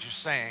agreeing with what you're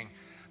saying,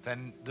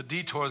 then the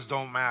detours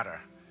don't matter.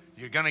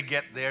 You're going to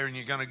get there and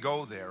you're going to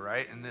go there,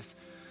 right? And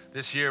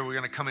this year we're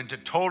going to come into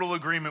total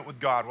agreement with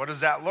God. What does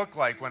that look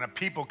like when a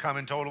people come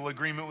in total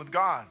agreement with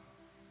God?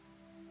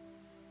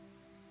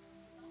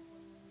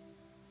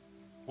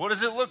 What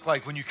does it look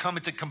like when you come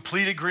into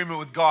complete agreement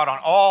with God on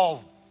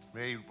all,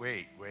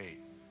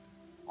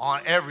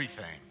 on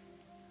everything?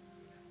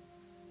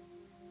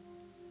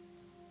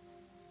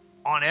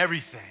 On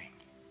everything.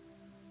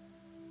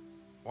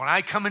 When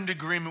I come into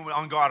agreement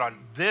on God on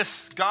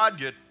this, God,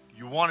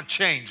 you want to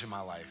change in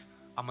my life,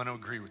 I'm going to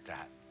agree with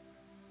that.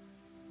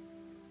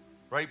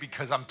 Right?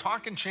 Because I'm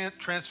talking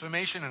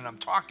transformation and I'm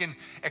talking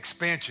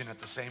expansion at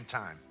the same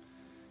time.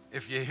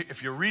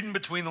 If you're reading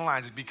between the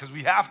lines, it's because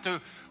we have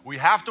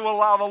to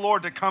allow the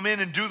Lord to come in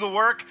and do the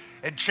work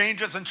and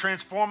change us and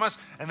transform us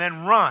and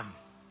then run.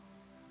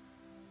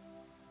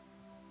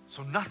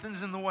 So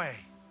nothing's in the way.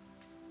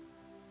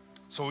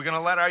 So we're going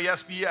to let our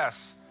yes be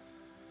yes.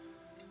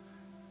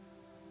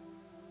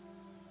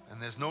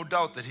 And there's no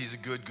doubt that he's a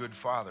good, good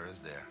father, is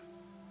there?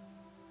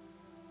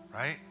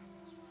 Right?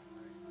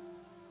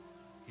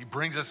 He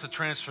brings us to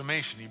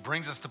transformation. He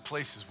brings us to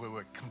places where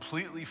we're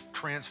completely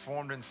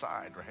transformed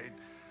inside, right?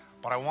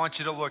 But I want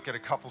you to look at a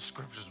couple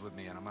scriptures with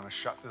me, and I'm going to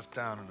shut this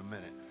down in a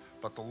minute.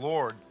 But the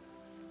Lord,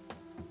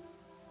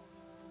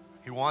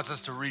 he wants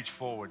us to reach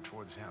forward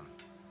towards him.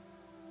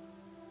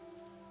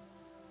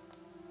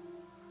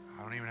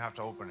 I don't even have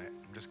to open it.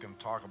 I'm just going to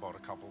talk about a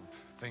couple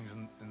things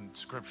in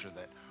Scripture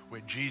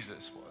where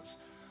Jesus was.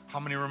 How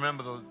many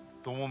remember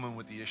the woman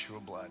with the issue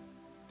of blood?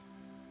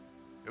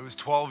 It was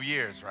 12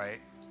 years, right?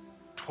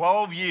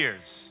 12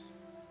 years.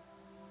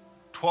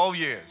 12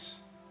 years.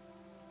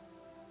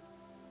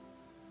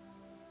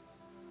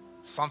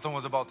 Something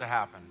was about to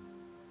happen.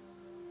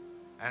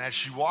 And as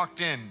she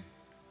walked in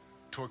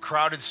to a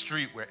crowded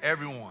street where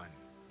everyone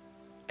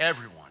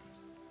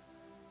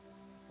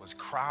was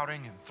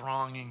crowding and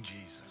thronging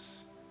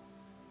Jesus,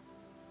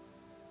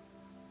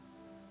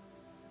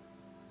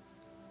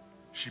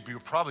 she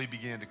probably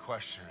began to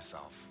question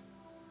herself.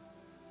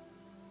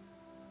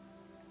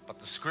 But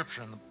the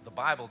scripture and the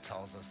Bible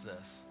tells us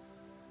this,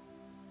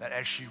 that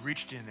as she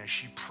reached in, as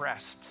she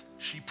pressed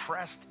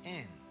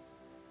in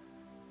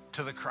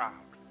to the crowd.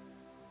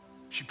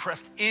 She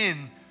pressed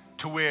in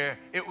to where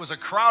it was a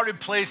crowded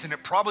place and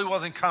it probably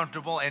wasn't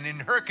comfortable, and in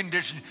her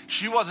condition,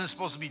 she wasn't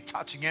supposed to be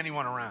touching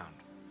anyone around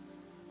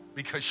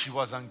because she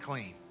was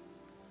unclean,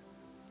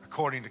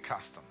 according to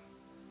custom.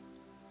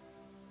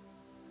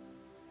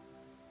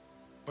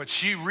 But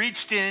she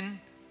reached in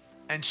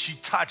and she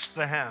touched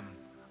the hem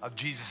of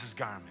Jesus'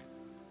 garment.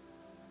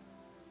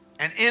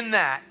 And in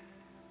that,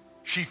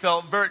 she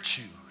felt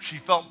virtue, she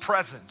felt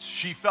presence,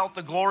 she felt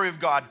the glory of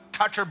God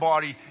touch her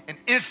body, and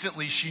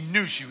instantly she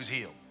knew she was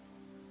healed.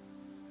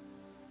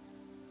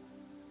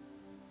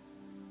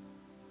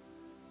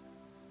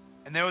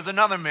 And there was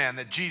another man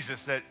that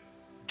Jesus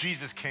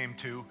came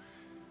to,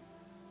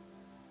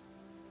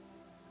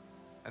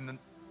 and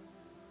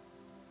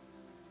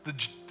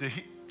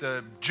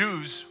the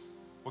Jews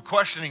were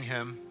questioning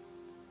him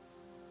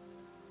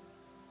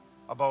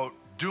about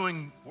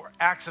doing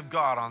acts of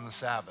God on the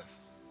Sabbath.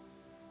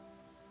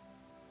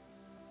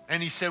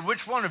 And he said,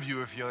 which one of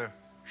you, if your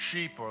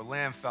sheep or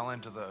lamb fell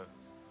into the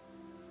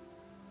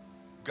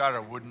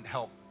gutter, wouldn't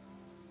help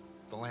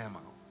the lamb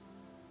out?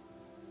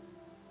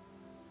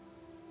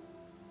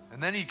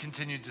 And then he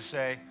continued to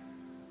say,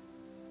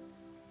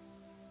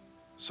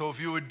 so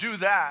if you would do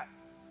that,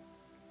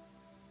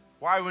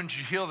 why wouldn't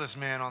you heal this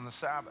man on the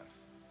Sabbath?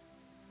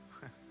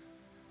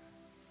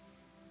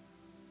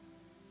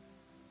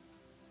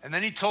 And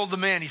then he told the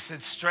man, he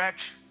said,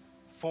 stretch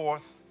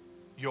forth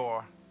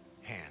your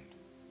hand.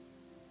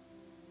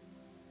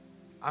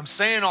 I'm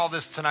saying all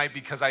this tonight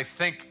because I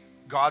think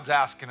God's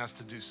asking us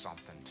to do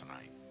something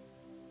tonight.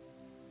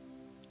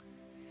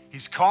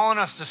 He's calling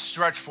us to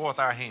stretch forth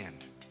our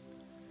hand.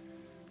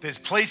 There's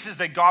places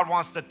that God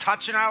wants to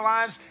touch in our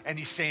lives, and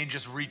he's saying,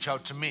 just reach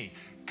out to me.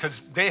 Because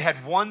they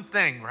had one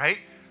thing, right?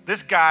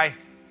 This guy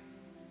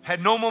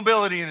had no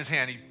mobility in his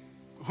hand.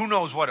 Who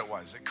knows what it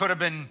was? It could have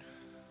been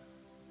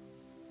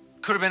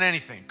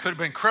anything. Could have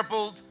been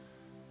crippled.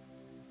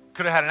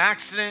 Could have had an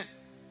accident.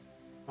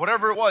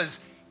 Whatever it was,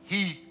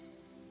 he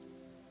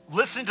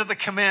listened to the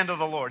command of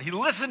the Lord. He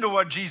listened to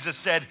what Jesus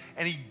said,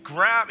 and he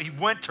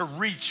went to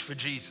reach for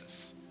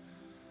Jesus.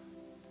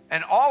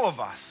 And all of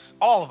us,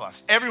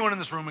 everyone in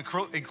this room,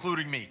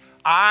 including me,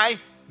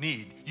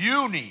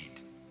 you need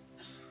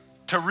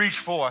to reach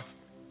forth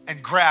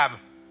and grab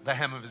the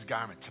hem of his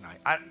garment tonight.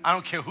 I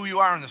don't care who you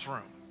are in this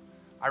room.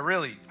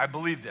 I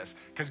believe this.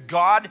 Because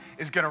God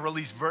is going to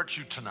release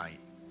virtue tonight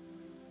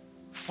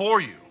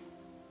for you.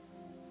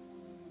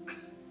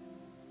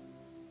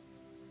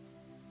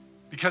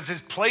 Because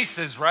there's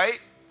places, right,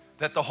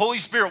 that the Holy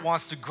Spirit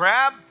wants to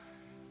grab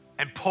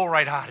and pull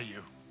right out of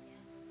you.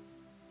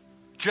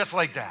 Just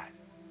like that.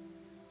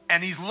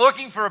 And he's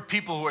looking for a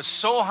people who are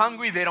so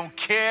hungry, they don't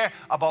care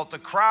about the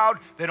crowd.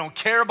 They don't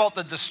care about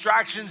the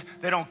distractions.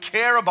 They don't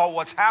care about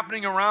what's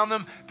happening around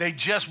them. They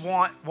just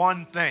want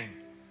one thing.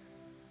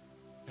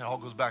 It all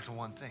goes back to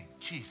one thing,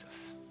 Jesus.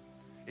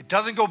 It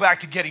doesn't go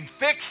back to getting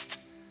fixed.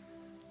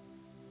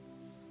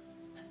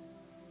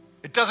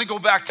 It doesn't go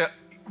back to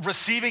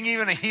receiving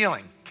even a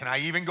healing. Can I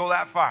even go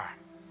that far?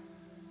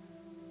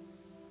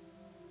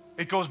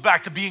 It goes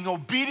back to being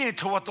obedient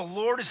to what the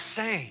Lord is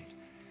saying.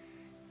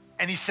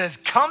 And he says,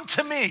 come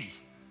to me,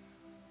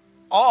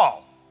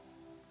 all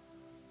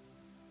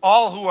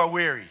who are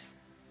weary,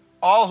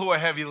 all who are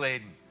heavy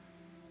laden,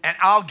 and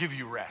I'll give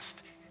you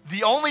rest.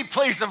 The only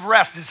place of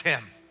rest is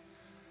him.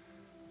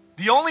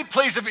 The only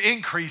place of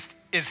increase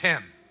is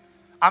him.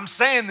 I'm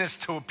saying this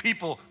to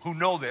people who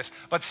know this,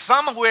 but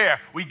somewhere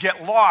we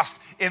get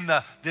lost in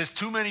there's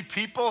too many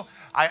people.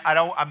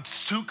 I'm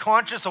too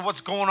conscious of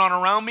what's going on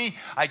around me.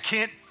 I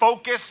can't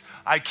focus.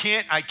 I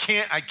can't.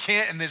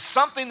 And there's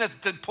something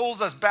that pulls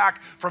us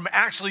back from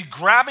actually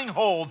grabbing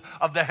hold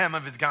of the hem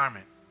of his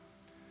garment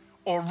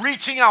or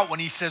reaching out when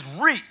he says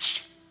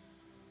reach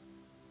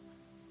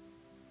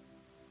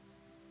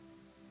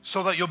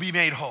so that you'll be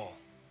made whole.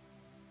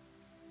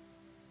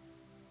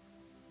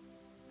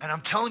 And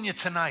I'm telling you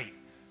tonight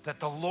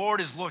that the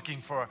Lord is looking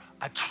for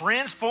a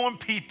transformed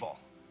people.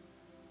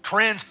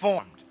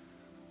 Transformed.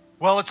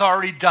 Well, it's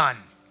already done.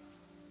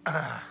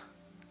 I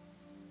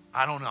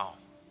don't know.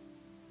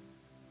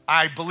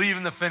 I believe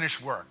in the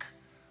finished work,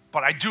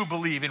 but I do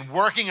believe in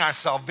working our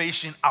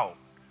salvation out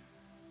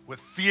with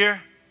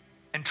fear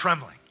and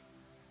trembling.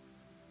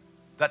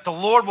 That the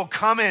Lord will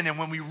come in, and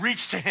when we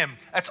reach to him,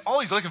 that's all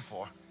he's looking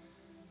for.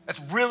 That's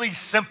really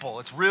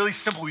simple. It's really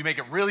simple. We make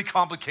it really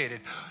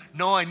complicated.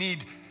 No, I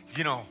need,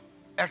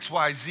 X,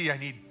 Y, Z. I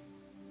need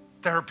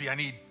therapy. I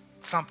need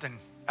something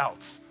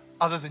else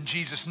other than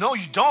Jesus. No,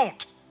 you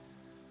don't.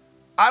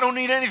 I don't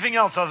need anything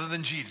else other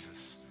than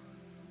Jesus.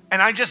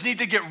 And I just need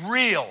to get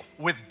real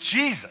with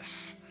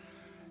Jesus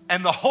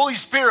and the Holy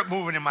Spirit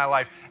moving in my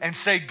life and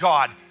say,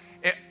 God,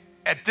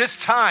 at this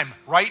time,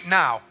 right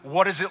now,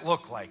 what does it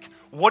look like?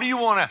 What do you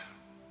want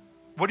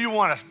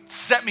to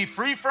set me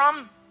free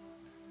from?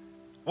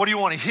 What do you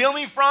want to heal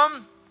me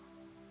from?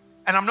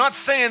 And I'm not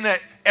saying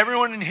that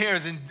everyone in here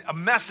is in a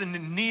mess and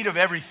in need of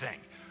everything,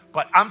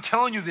 but I'm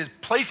telling you there's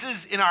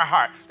places in our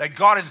heart that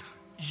God is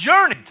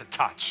yearning to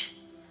touch.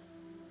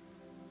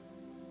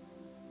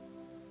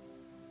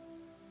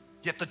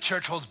 Yet the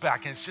church holds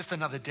back, and it's just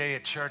another day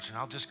at church, and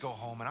I'll just go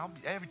home, and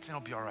everything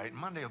will be all right.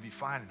 Monday will be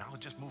fine, and I'll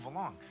just move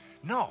along.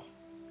 No,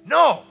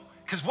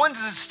 because when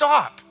does it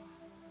stop?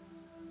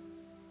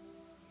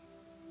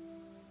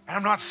 And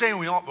I'm not saying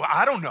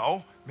I don't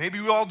know. Maybe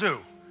we all do.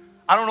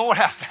 I don't know what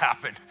has to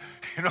happen.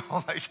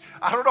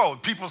 I don't know.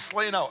 People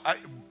slaying out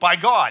by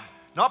God,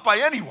 not by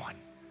anyone.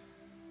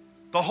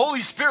 The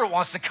Holy Spirit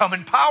wants to come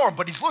in power,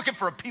 but he's looking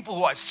for a people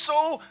who are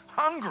so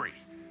hungry.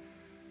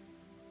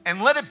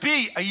 And let it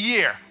be a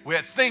year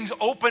where things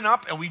open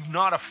up and we're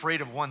not afraid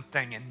of one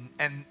thing.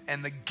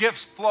 And the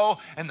gifts flow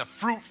and the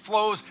fruit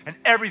flows and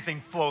everything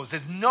flows.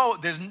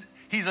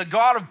 He's a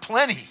God of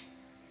plenty.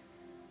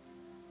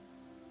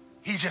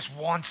 He just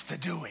wants to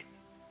do it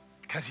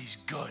because he's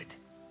good.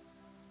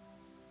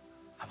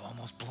 I've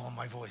almost blown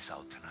my voice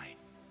out tonight.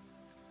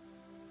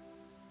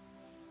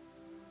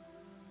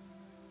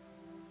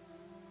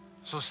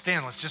 So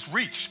stand, let's just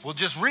reach. We'll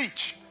just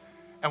reach.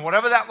 And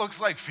whatever that looks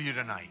like for you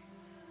tonight.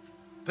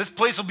 This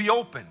place will be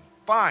open.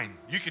 Fine.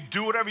 You can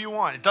do whatever you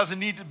want. It doesn't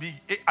need to be,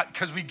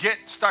 because we get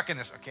stuck in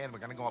this. Okay, we're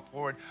going to go up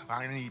forward. I'm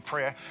going to need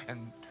prayer.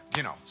 And,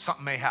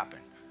 something may happen.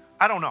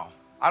 I don't know.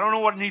 I don't know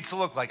what it needs to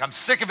look like. I'm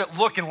sick of it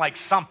looking like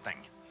something.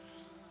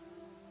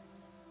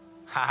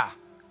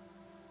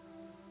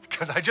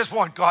 Because I just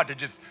want God to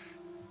just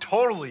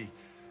totally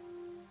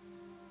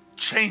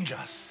change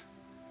us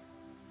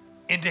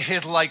into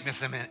his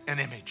likeness and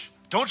image.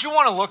 Don't you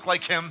want to look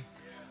like him?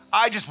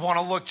 I just want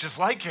to look just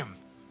like him.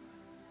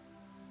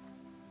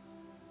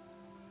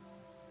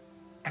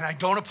 And I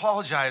don't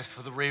apologize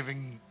for the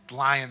raving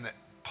lion that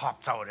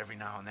pops out every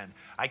now and then.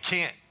 I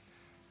can't,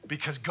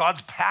 because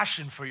God's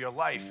passion for your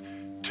life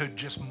to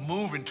just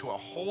move into a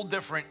whole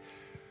different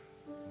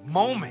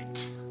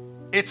moment.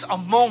 It's a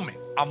moment.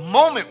 A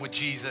moment with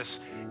Jesus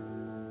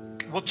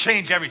will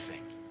change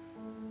everything.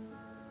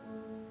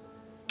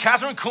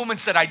 Catherine Kuhlman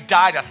said, I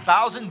died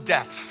 1,000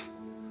 deaths.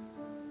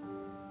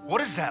 What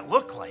does that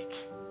look like?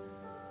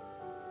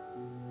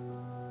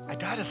 I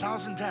died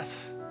 1,000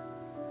 deaths.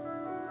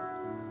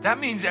 That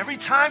means every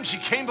time she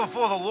came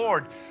before the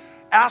Lord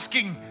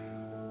asking,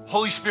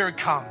 Holy Spirit,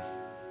 come.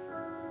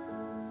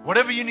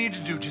 Whatever you need to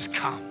do, just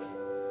come.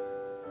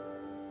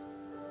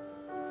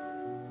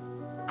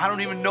 I don't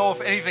even know if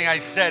anything I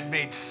said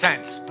made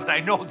sense, but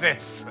I know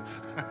this.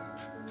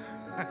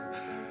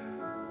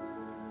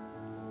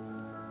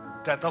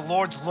 That the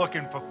Lord's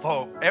looking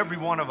for every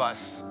one of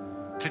us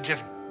to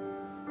just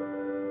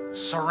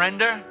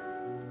surrender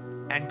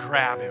and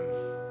grab him.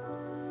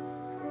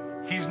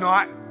 He's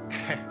not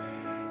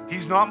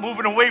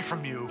moving away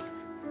from you.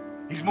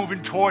 He's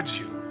moving towards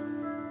you.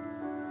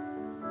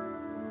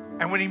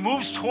 And when he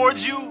moves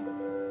towards you,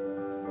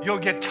 you'll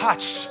get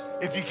touched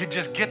if you could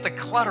just get the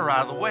clutter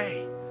out of the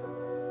way.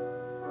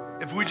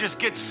 If we just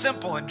get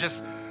simple and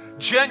just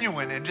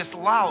genuine and just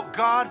allow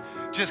God,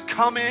 just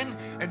come in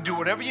and do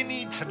whatever you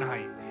need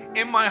tonight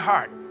in my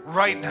heart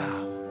right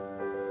now.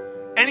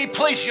 Any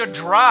place you're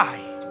dry,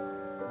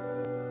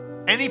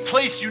 any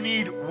place you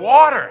need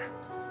water,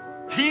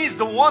 he's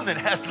the one that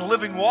has the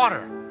living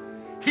water.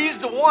 He's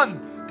the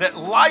one that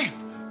life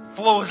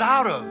flows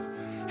out of.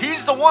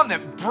 He's the one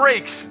that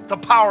breaks the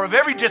power of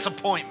every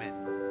disappointment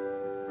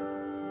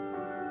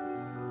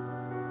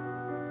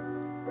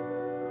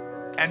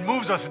and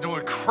moves us into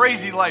a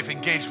crazy life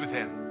engaged with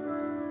him.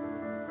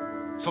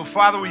 So,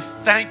 Father, we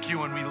thank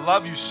you and we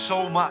love you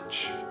so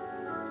much.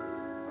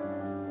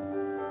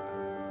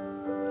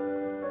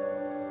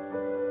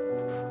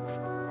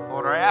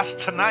 Lord, I ask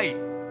tonight,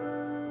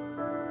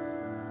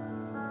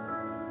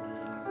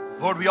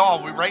 Lord,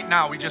 right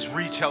now, we just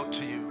reach out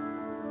to you.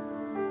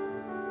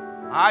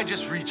 I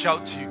just reach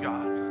out to you,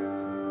 God.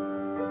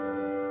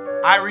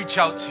 I reach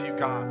out to you,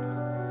 God.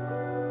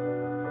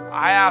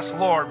 I ask,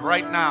 Lord,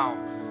 right now,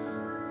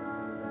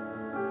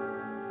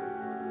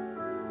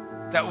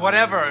 that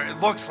whatever it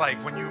looks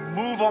like when you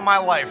move on my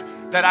life,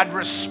 that I'd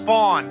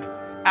respond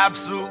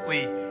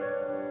absolutely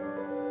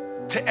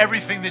to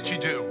everything that you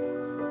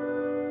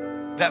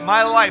do. That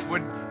my life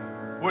would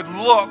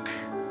look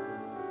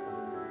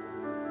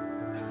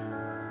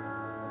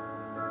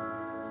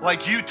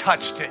like you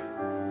touched it.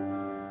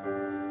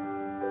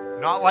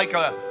 Not like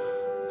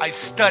I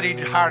studied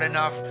hard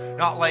enough,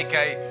 not like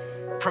I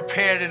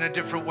prepared in a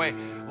different way.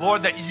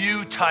 Lord, that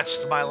you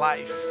touched my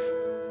life.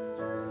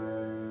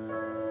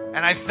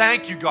 And I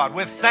thank you, God.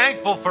 We're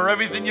thankful for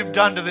everything you've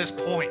done to this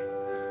point.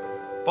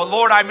 But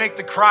Lord, I make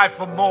the cry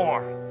for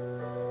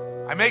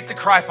more. I make the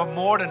cry for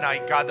more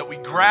tonight, God, that we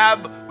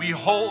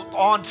hold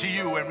on to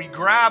you and we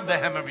grab the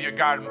hem of your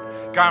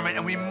garment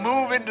and we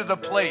move into the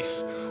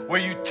place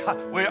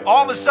where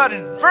all of a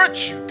sudden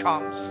virtue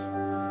comes.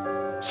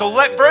 So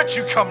let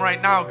virtue come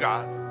right now,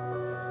 God.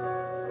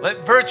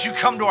 Let virtue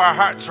come to our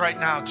hearts right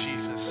now,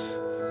 Jesus.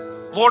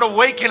 Lord,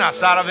 awaken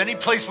us out of any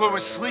place where we're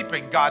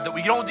sleeping, God, that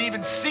we don't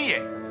even see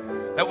it.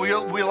 That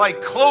we're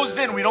like closed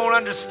in, we don't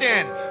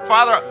understand.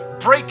 Father,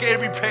 break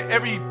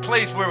every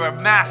place where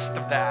we're masked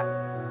of that.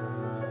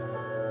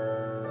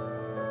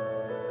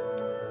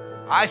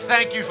 I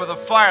thank you for the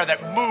fire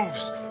that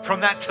moves from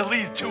that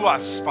tallit to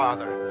us,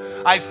 Father.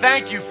 I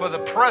thank you for the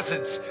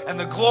presence and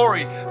the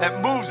glory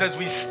that moves as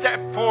we step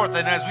forth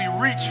and as we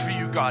reach for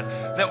you, God.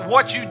 That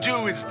what you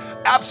do is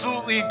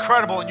absolutely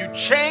incredible and you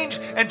change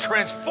and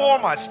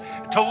transform us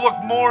to look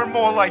more and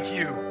more like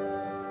you.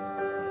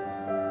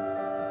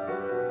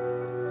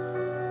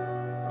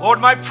 Lord,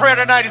 my prayer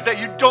tonight is that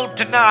you don't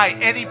deny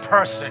any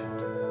person.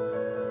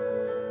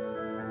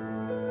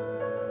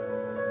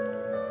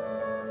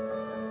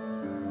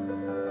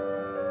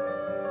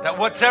 That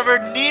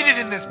whatever needed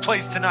in this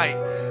place tonight,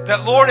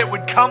 that Lord, it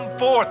would come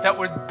forth, that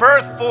would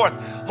birth forth.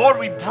 Lord,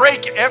 we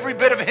break every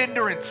bit of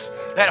hindrance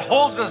that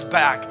holds us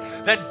back,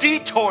 that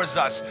detours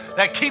us,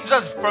 that keeps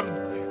us from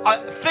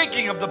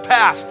thinking of the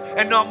past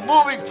and not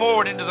moving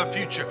forward into the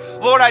future.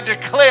 Lord, I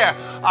declare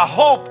a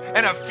hope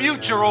and a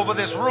future over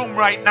this room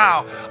right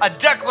now, a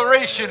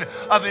declaration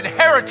of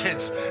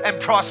inheritance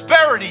and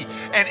prosperity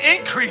and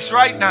increase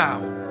right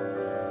now.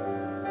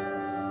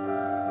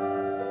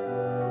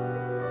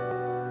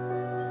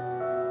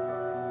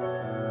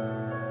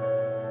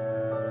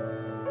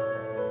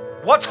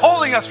 What's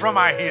holding us from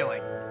our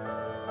healing?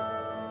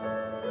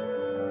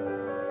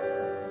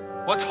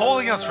 What's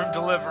holding us from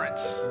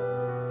deliverance?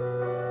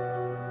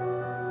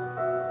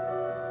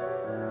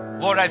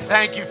 Lord, I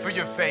thank you for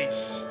your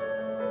face.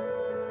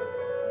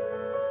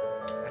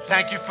 I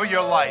thank you for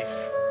your life.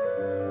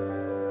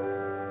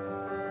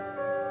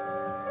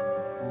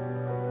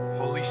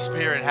 Holy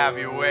Spirit, have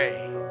your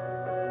way.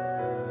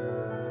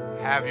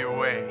 Have your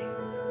way.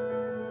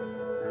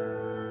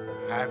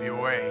 Have your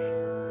way.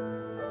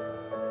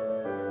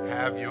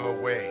 Have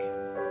your way.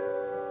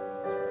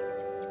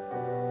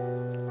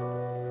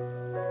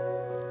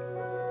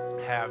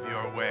 Have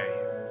your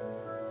way.